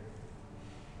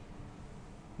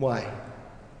 Why?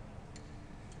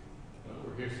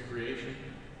 We're his creation.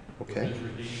 Okay. We're his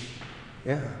redeemed.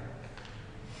 Yeah.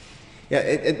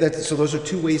 Yeah, so those are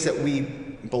two ways that we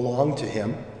belong to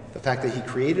him. The fact that he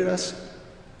created us,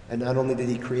 and not only did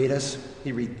he create us,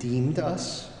 he redeemed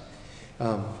us.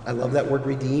 I love that word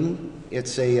redeem.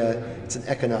 It's an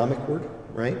economic word,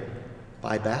 right?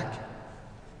 Buy back.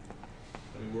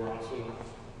 I mean, we're also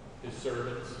his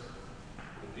servants,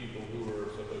 the people who are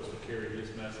supposed to carry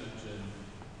his message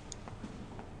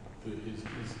and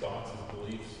his thoughts, his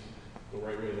beliefs, the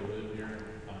right way to live here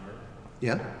on earth.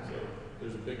 Yeah. So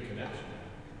there's a big connection.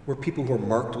 We're people who are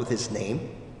marked with his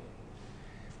name.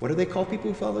 What do they call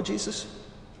people who follow Jesus?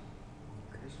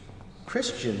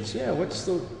 Christians. Yeah, what's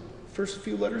the first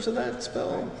few letters of that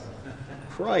spell?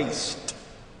 Christ.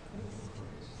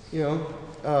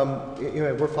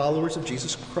 We're followers of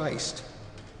Jesus Christ.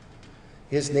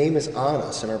 His name is on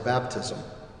us in our baptism.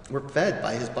 We're fed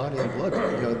by his body and blood.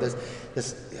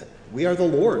 We are the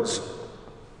Lord's.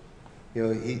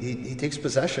 He takes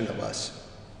possession of us.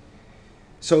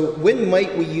 So when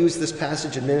might we use this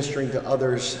passage in ministering to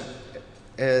others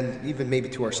and even maybe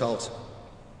to ourselves?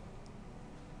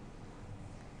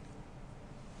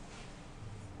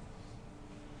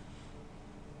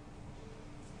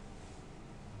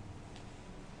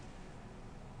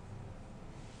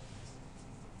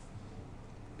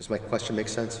 Does my question make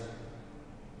sense?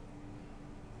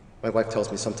 My wife tells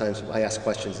me sometimes I ask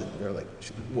questions and they're like,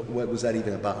 what was that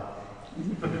even about?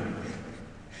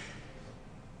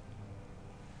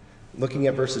 Looking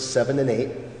at verses 7 and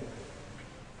 8,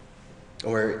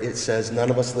 where it says, none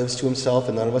of us lives to himself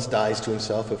and none of us dies to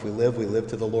himself. If we live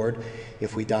to the Lord.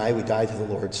 If we die to the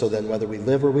Lord. So then whether we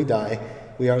live or we die,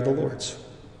 we are the Lord's.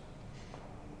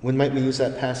 When might we use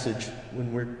that passage?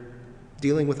 When we're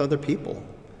dealing with other people,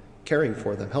 caring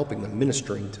for them, helping them,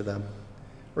 ministering to them,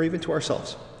 or even to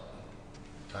ourselves.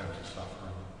 Times of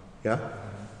suffering. Yeah?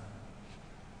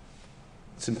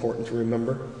 It's important to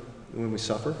remember when we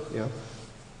suffer, yeah?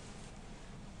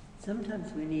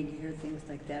 Sometimes we need to hear things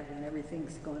like that when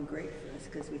everything's going great for us,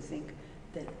 because we think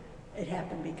that it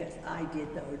happened because I did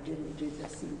or didn't do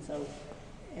this,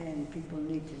 and people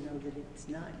need to know that it's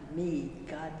not me.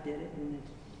 God did it, and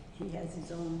he has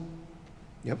his own.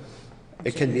 Yep.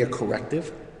 It can be a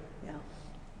corrective. Yeah.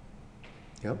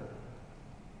 Yep.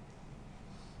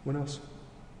 What else?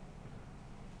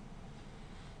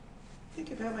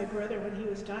 Think about my brother when he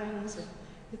was dying.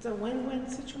 It's a win-win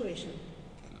situation,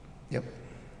 Yep.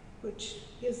 which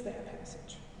is that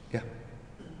passage. Yeah.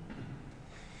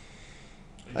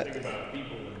 And you think about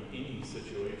people in any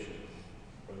situation,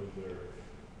 whether they're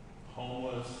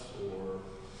homeless or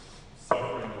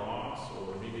suffering loss,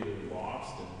 or maybe they're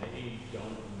lost and they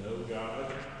don't know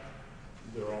God,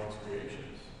 they're all his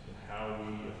creations. And how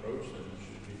we approach them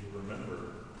should be to remember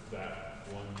that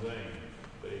one thing.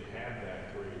 They have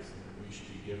that grace, and we should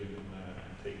be giving them that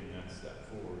and taking that step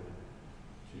forward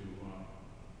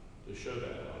to show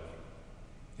that love.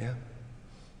 Yeah.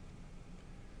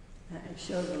 And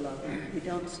show the love. You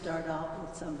don't start off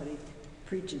with somebody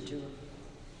preaching to them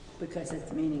because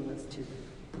it's meaningless to them.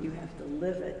 You have to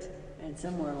live it, and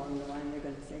somewhere along the line they're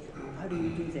going to say, how do you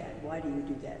do that? Why do you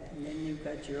do that? And then you've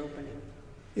got your opening.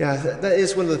 Yeah, that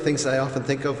is one of the things I often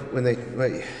think of when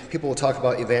people will talk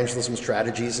about evangelism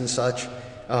strategies and such,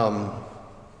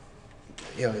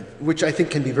 which I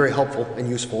think can be very helpful and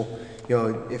useful.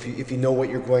 If you know what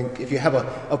you're going, if you have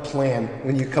a plan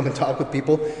when you come and talk with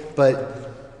people.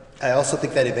 But I also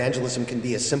think that evangelism can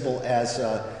be as simple as,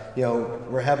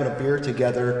 we're having a beer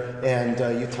together and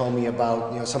you tell me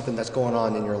about, something that's going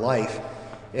on in your life,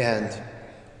 and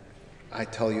I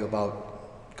tell you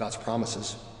about God's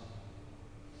promises.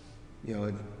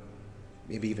 And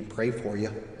maybe even pray for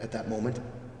you at that moment.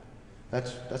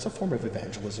 That's a form of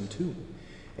evangelism too.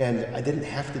 And I didn't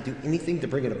have to do anything to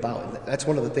bring it about. And that's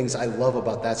one of the things I love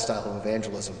about that style of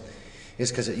evangelism.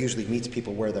 is because it usually meets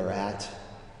people where they're at.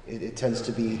 It tends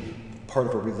to be part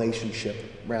of a relationship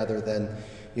rather than,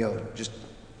 just...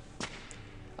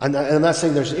 I'm not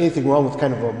saying there's anything wrong with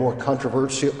kind of a more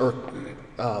controversial or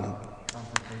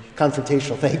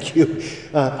confrontational, thank you.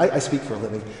 I speak for a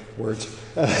living, words.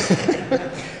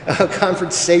 A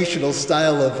confrontational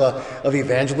style of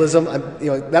evangelism,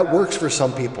 that works for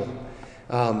some people.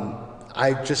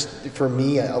 For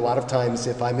me, a lot of times,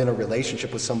 if I'm in a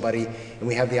relationship with somebody and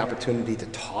we have the opportunity to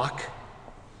talk,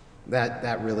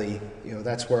 that really,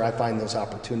 that's where I find those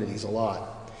opportunities a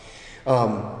lot.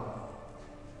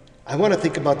 I want to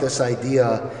think about this idea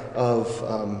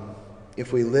of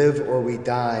if we live or we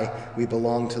die, we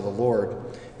belong to the Lord,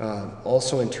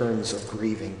 also in terms of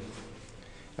grieving.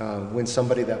 When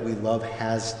somebody that we love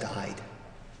has died.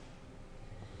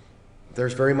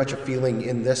 There's very much a feeling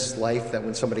in this life that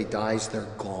when somebody dies, they're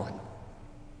gone.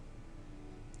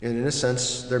 And in a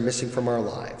sense, they're missing from our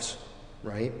lives,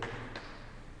 right?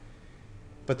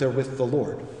 But they're with the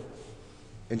Lord.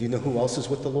 And do you know who else is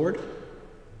with the Lord?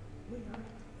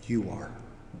 You are.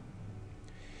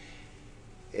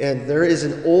 And there is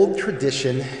an old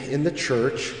tradition in the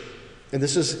church, and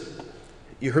this is,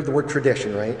 you heard the word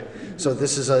tradition, right? So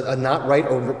this is a not right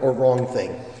or wrong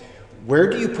thing. Where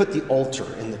do you put the altar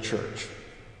in the church?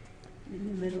 In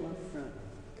the middle up front.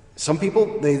 Some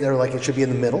people, they're like it should be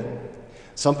in the middle.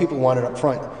 Some people want it up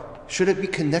front. Should it be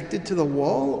connected to the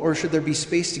wall, or should there be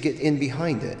space to get in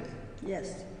behind it?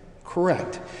 Yes.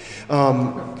 Correct.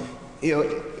 But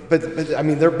I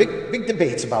mean, there are big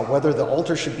debates about whether the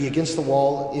altar should be against the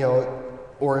wall,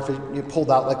 or if it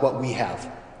pulled out like what we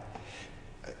have.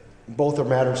 Both are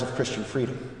matters of Christian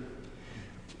freedom.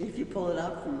 If you pull it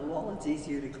out from the wall, it's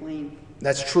easier to clean.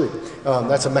 That's true.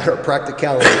 That's a matter of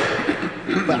practicality.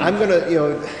 But I'm going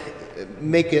to,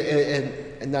 make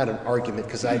not an argument,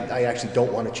 because I actually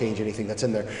don't want to change anything that's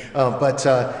in there. But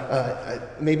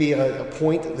maybe a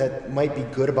point that might be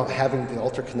good about having the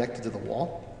altar connected to the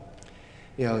wall.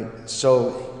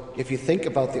 So if you think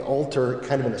about the altar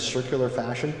kind of in a circular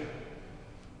fashion,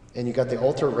 and you got the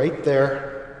altar right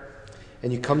there,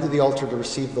 and you come to the altar to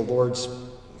receive the Lord's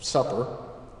Supper,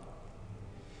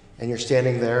 and you're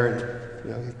standing there,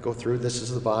 and you go through, this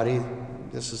is the body,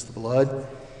 this is the blood.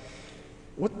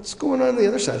 What's going on the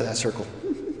other side of that circle?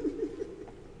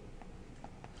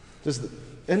 Does the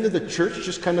end of the church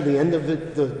just kind of the end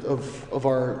of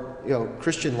our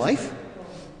Christian life?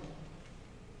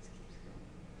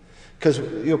 Because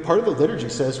part of the liturgy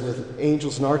says, with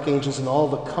angels and archangels and all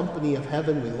the company of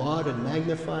heaven, we laud and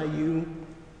magnify you.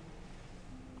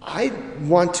 I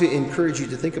want to encourage you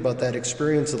to think about that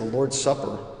experience of the Lord's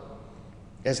Supper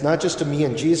as not just a me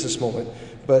and Jesus moment,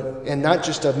 and not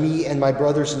just a me and my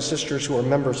brothers and sisters who are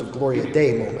members of Gloria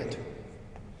Dei moment,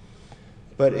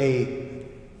 but a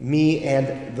me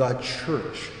and the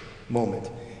church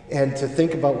moment. And to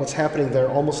think about what's happening there,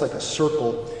 almost like a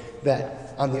circle,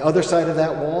 that on the other side of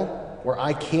that wall, where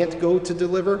I can't go to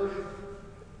deliver,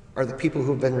 are the people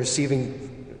who have been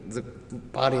receiving the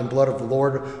body and blood of the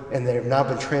Lord, and they have now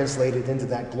been translated into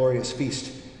that glorious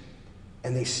feast.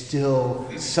 And they still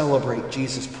celebrate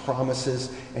Jesus'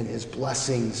 promises and his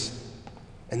blessings,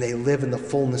 and they live in the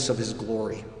fullness of his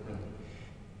glory.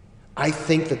 I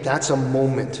think that that's a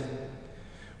moment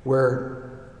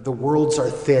where the worlds are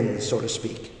thin, so to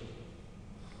speak,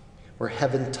 where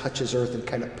heaven touches earth and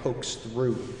kind of pokes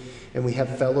through. And we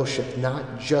have fellowship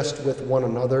not just with one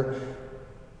another,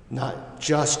 not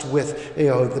just with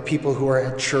the people who are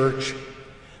at church,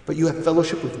 but you have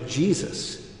fellowship with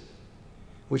Jesus,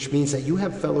 which means that you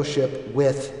have fellowship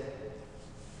with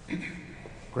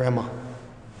Grandma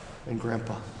and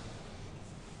Grandpa.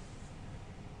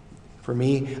 For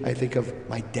me, I think of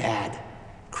my dad,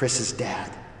 Chris's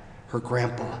dad, her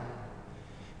grandpa.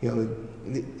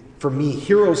 For me,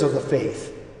 heroes of the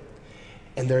faith.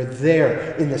 And they're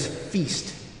there in this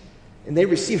feast. And they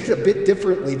receive it a bit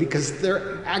differently because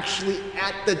they're actually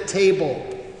at the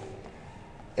table.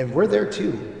 And we're there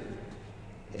too.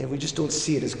 And we just don't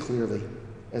see it as clearly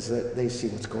as that they see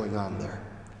what's going on there.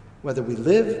 Whether we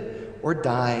live or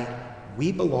die,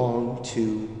 we belong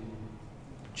to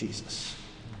Jesus.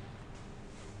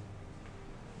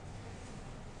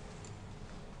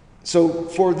 So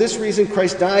for this reason,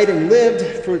 Christ died and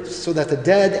lived so that the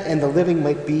dead and the living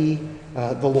might be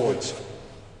the Lord's.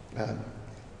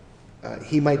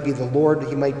 He might be the Lord,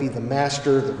 he might be the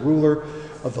master, the ruler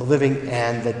of the living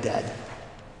and the dead.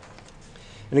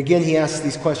 And again, he asks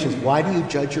these questions. Why do you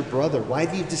judge your brother? Why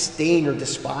do you disdain or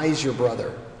despise your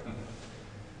brother?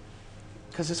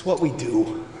 Because it's what we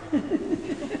do.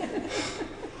 It's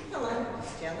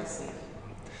jealousy.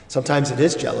 Sometimes it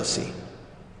is jealousy.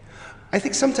 I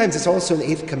think sometimes it's also an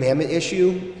eighth commandment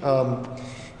issue.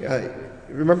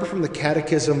 Remember from the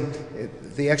Catechism,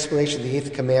 the explanation of the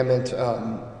eighth commandment,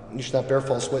 you should not bear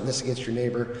false witness against your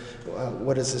neighbor.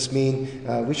 What does this mean?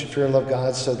 We should fear and love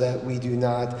God so that we do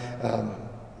not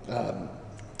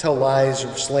tell lies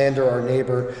or slander our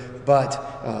neighbor. But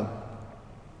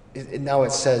now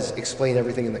it says, explain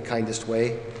everything in the kindest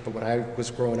way. But when I was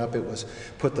growing up, it was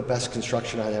put the best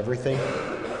construction on everything.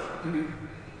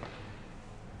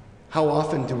 How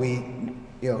often do we,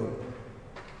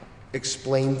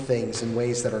 explain things in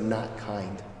ways that are not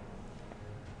kind?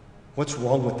 What's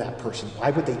wrong with that person?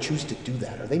 Why would they choose to do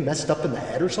that? Are they messed up in the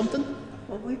head or something?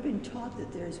 Well, we've been taught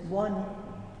that there's one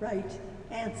right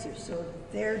answer, so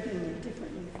if they're doing it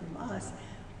differently from us,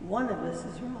 one of us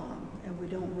is wrong, and we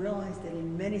don't realize that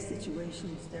in many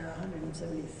situations there are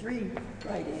 173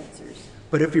 right answers.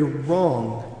 But if you're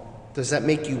wrong, does that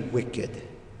make you wicked?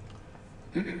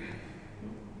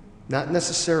 Not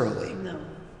necessarily. No.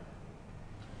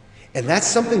 And that's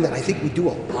something that I think we do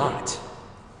a lot.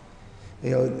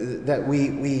 That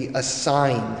we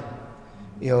assign,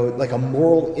 like a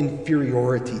moral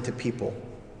inferiority to people.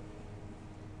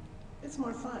 It's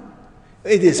more fun.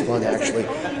 It is fun, Because actually.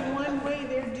 there's only one way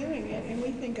they're doing it, and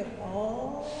we think of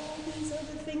all these other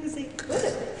things they could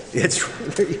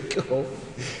have. There you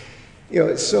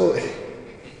go. So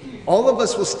all of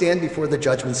us will stand before the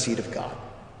judgment seat of God.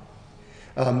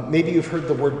 Maybe you've heard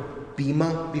the word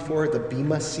bema before, the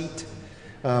bema seat.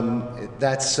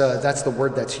 That's the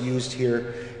word that's used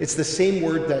here. It's the same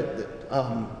word that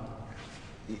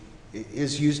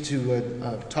is used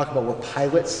to talk about where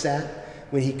Pilate sat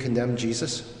when he condemned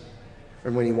Jesus,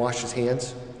 or when he washed his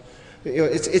hands.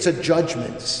 It's a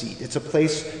judgment seat. It's a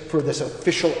place for this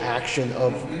official action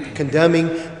of condemning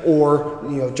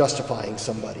or justifying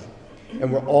somebody,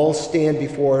 and we'll all stand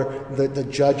before the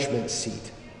judgment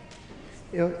seat.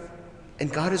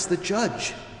 And God is the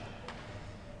judge.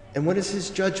 And what is his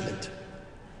judgment?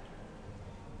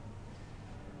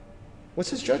 What's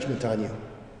his judgment on you?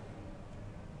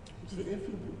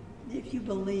 If you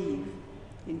believe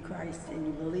in Christ and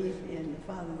you believe in the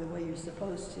Father the way you're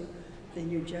supposed to, then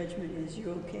your judgment is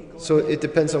you're okay. Go So ahead. it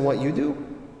depends on what you do?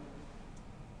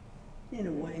 In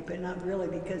a way, but not really,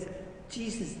 because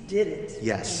Jesus did it.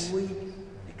 Yes. And we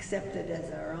accept it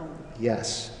as our own.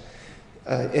 Yes.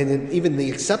 Even the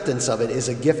acceptance of it is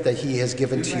a gift that he has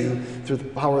given to you through the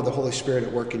power of the Holy Spirit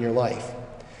at work in your life.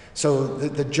 So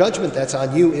the judgment that's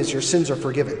on you is your sins are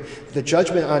forgiven. The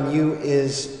judgment on you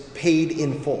is paid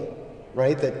in full,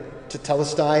 right? That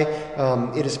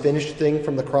tetelestai, it is finished thing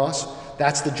from the cross,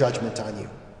 that's the judgment on you.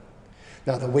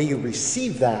 Now, the way you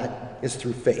receive that is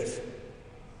through faith.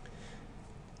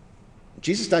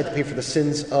 Jesus died to pay for the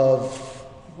sins of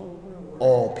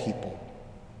all people.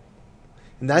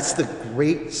 And that's the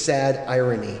great, sad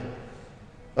irony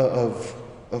of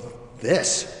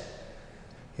this.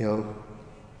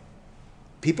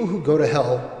 People who go to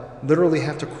hell literally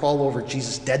have to crawl over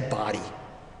Jesus' dead body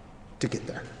to get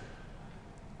there.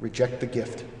 Reject the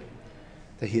gift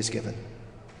that he has given.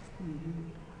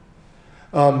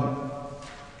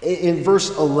 In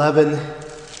verse 11,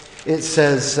 it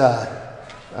says,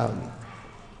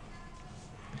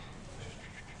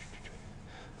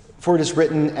 for it is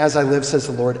written, as I live, says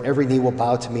the Lord, every knee will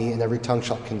bow to me and every tongue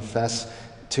shall confess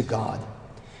to God.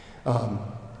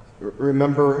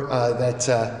 Remember that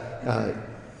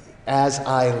as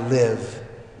I live,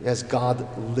 as God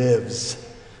lives.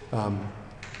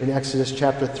 In Exodus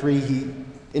chapter 3, he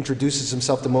introduces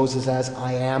himself to Moses as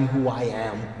I am who I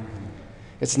am.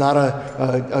 It's not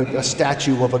a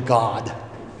statue of a god.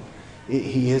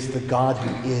 He is the God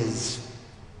who is.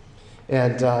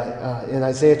 And in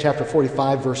Isaiah chapter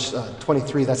 45, verse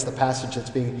 23, that's the passage that's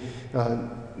being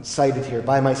cited here.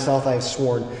 By myself I have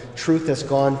sworn, truth has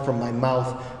gone from my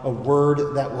mouth, a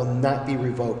word that will not be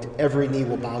revoked. Every knee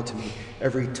will bow to me,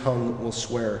 every tongue will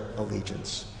swear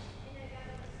allegiance.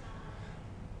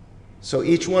 So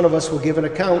each one of us will give an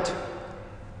account,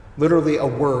 literally a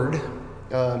word,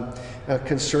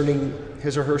 concerning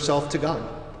his or herself to God.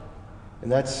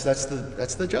 And that's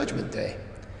the judgment day.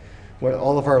 What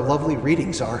all of our lovely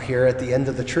readings are here at the end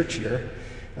of the church year,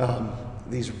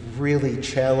 these really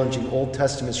challenging Old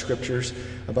Testament scriptures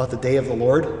about the day of the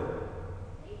Lord.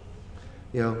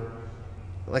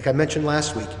 Like I mentioned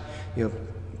last week,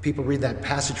 people read that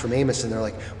passage from Amos and they're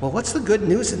like, well, what's the good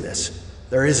news in this?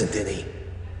 There isn't any.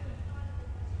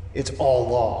 It's all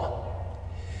law.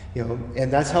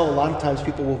 And that's how a lot of times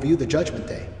people will view the judgment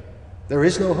day. There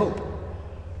is no hope,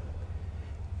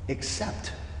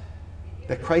 except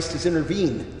that Christ has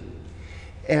intervened.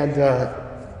 And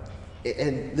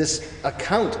this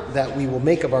account that we will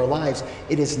make of our lives,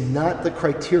 it is not the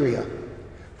criteria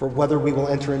for whether we will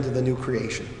enter into the new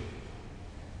creation.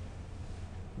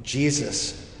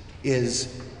 Jesus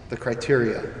is the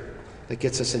criteria that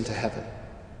gets us into heaven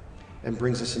and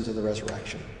brings us into the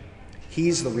resurrection.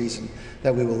 He's the reason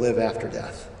that we will live after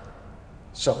death.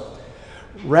 So,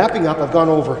 wrapping up, I've gone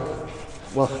over.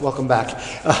 Well, welcome back.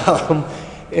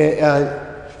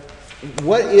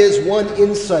 What is one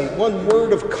insight, one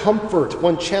word of comfort,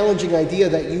 one challenging idea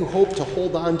that you hope to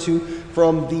hold on to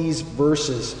from these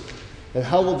verses? And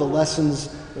how will the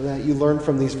lessons that you learn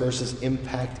from these verses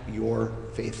impact your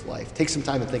faith life? Take some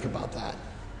time and think about that.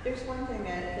 There's one thing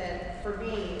that for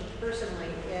me personally,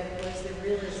 it was the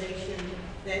realization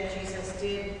that Jesus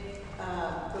did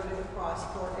go to the cross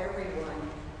for everyone.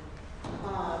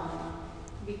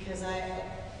 Because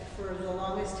for the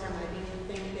longest time, I didn't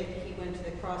think that he went to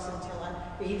the cross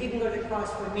he didn't go to the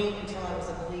cross for me until I was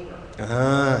a believer.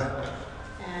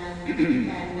 And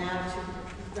now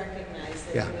to recognize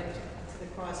that he went to the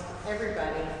cross for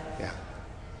everybody,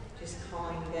 just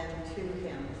calling them to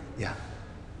him,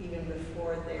 even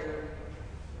before their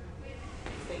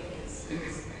faith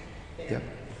is there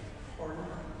or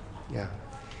not. Yeah,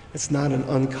 it's not an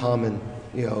uncommon,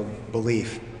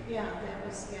 belief. Yeah,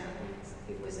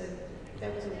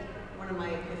 that was one of my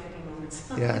epiphany moments.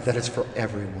 Yeah, that it's for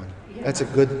everyone. Yeah. That's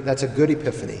a good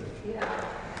epiphany. Yeah.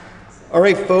 All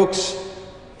right, folks,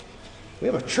 we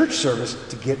have a church service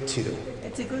to get to.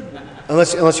 It's a good one.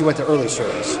 Unless you went to early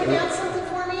service. Can you announce something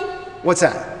for me? What's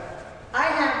that? I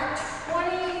have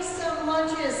 20-some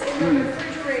lunches in the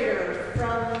refrigerator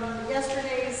from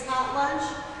yesterday's hot lunch,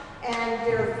 and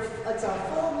it's a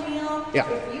full meal. Yeah.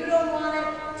 If you don't want it,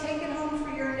 take it home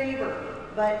for your neighbor.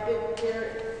 But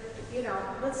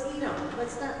let's eat them.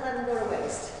 Let's not let them go to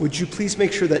waste. Would you please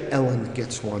make sure that Ellen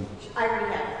gets one? I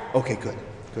already have. Okay, good.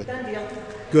 Done deal.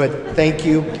 Good. Thank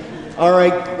you. All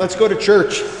right, let's go to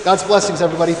church. God's blessings,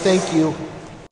 everybody. Thank you.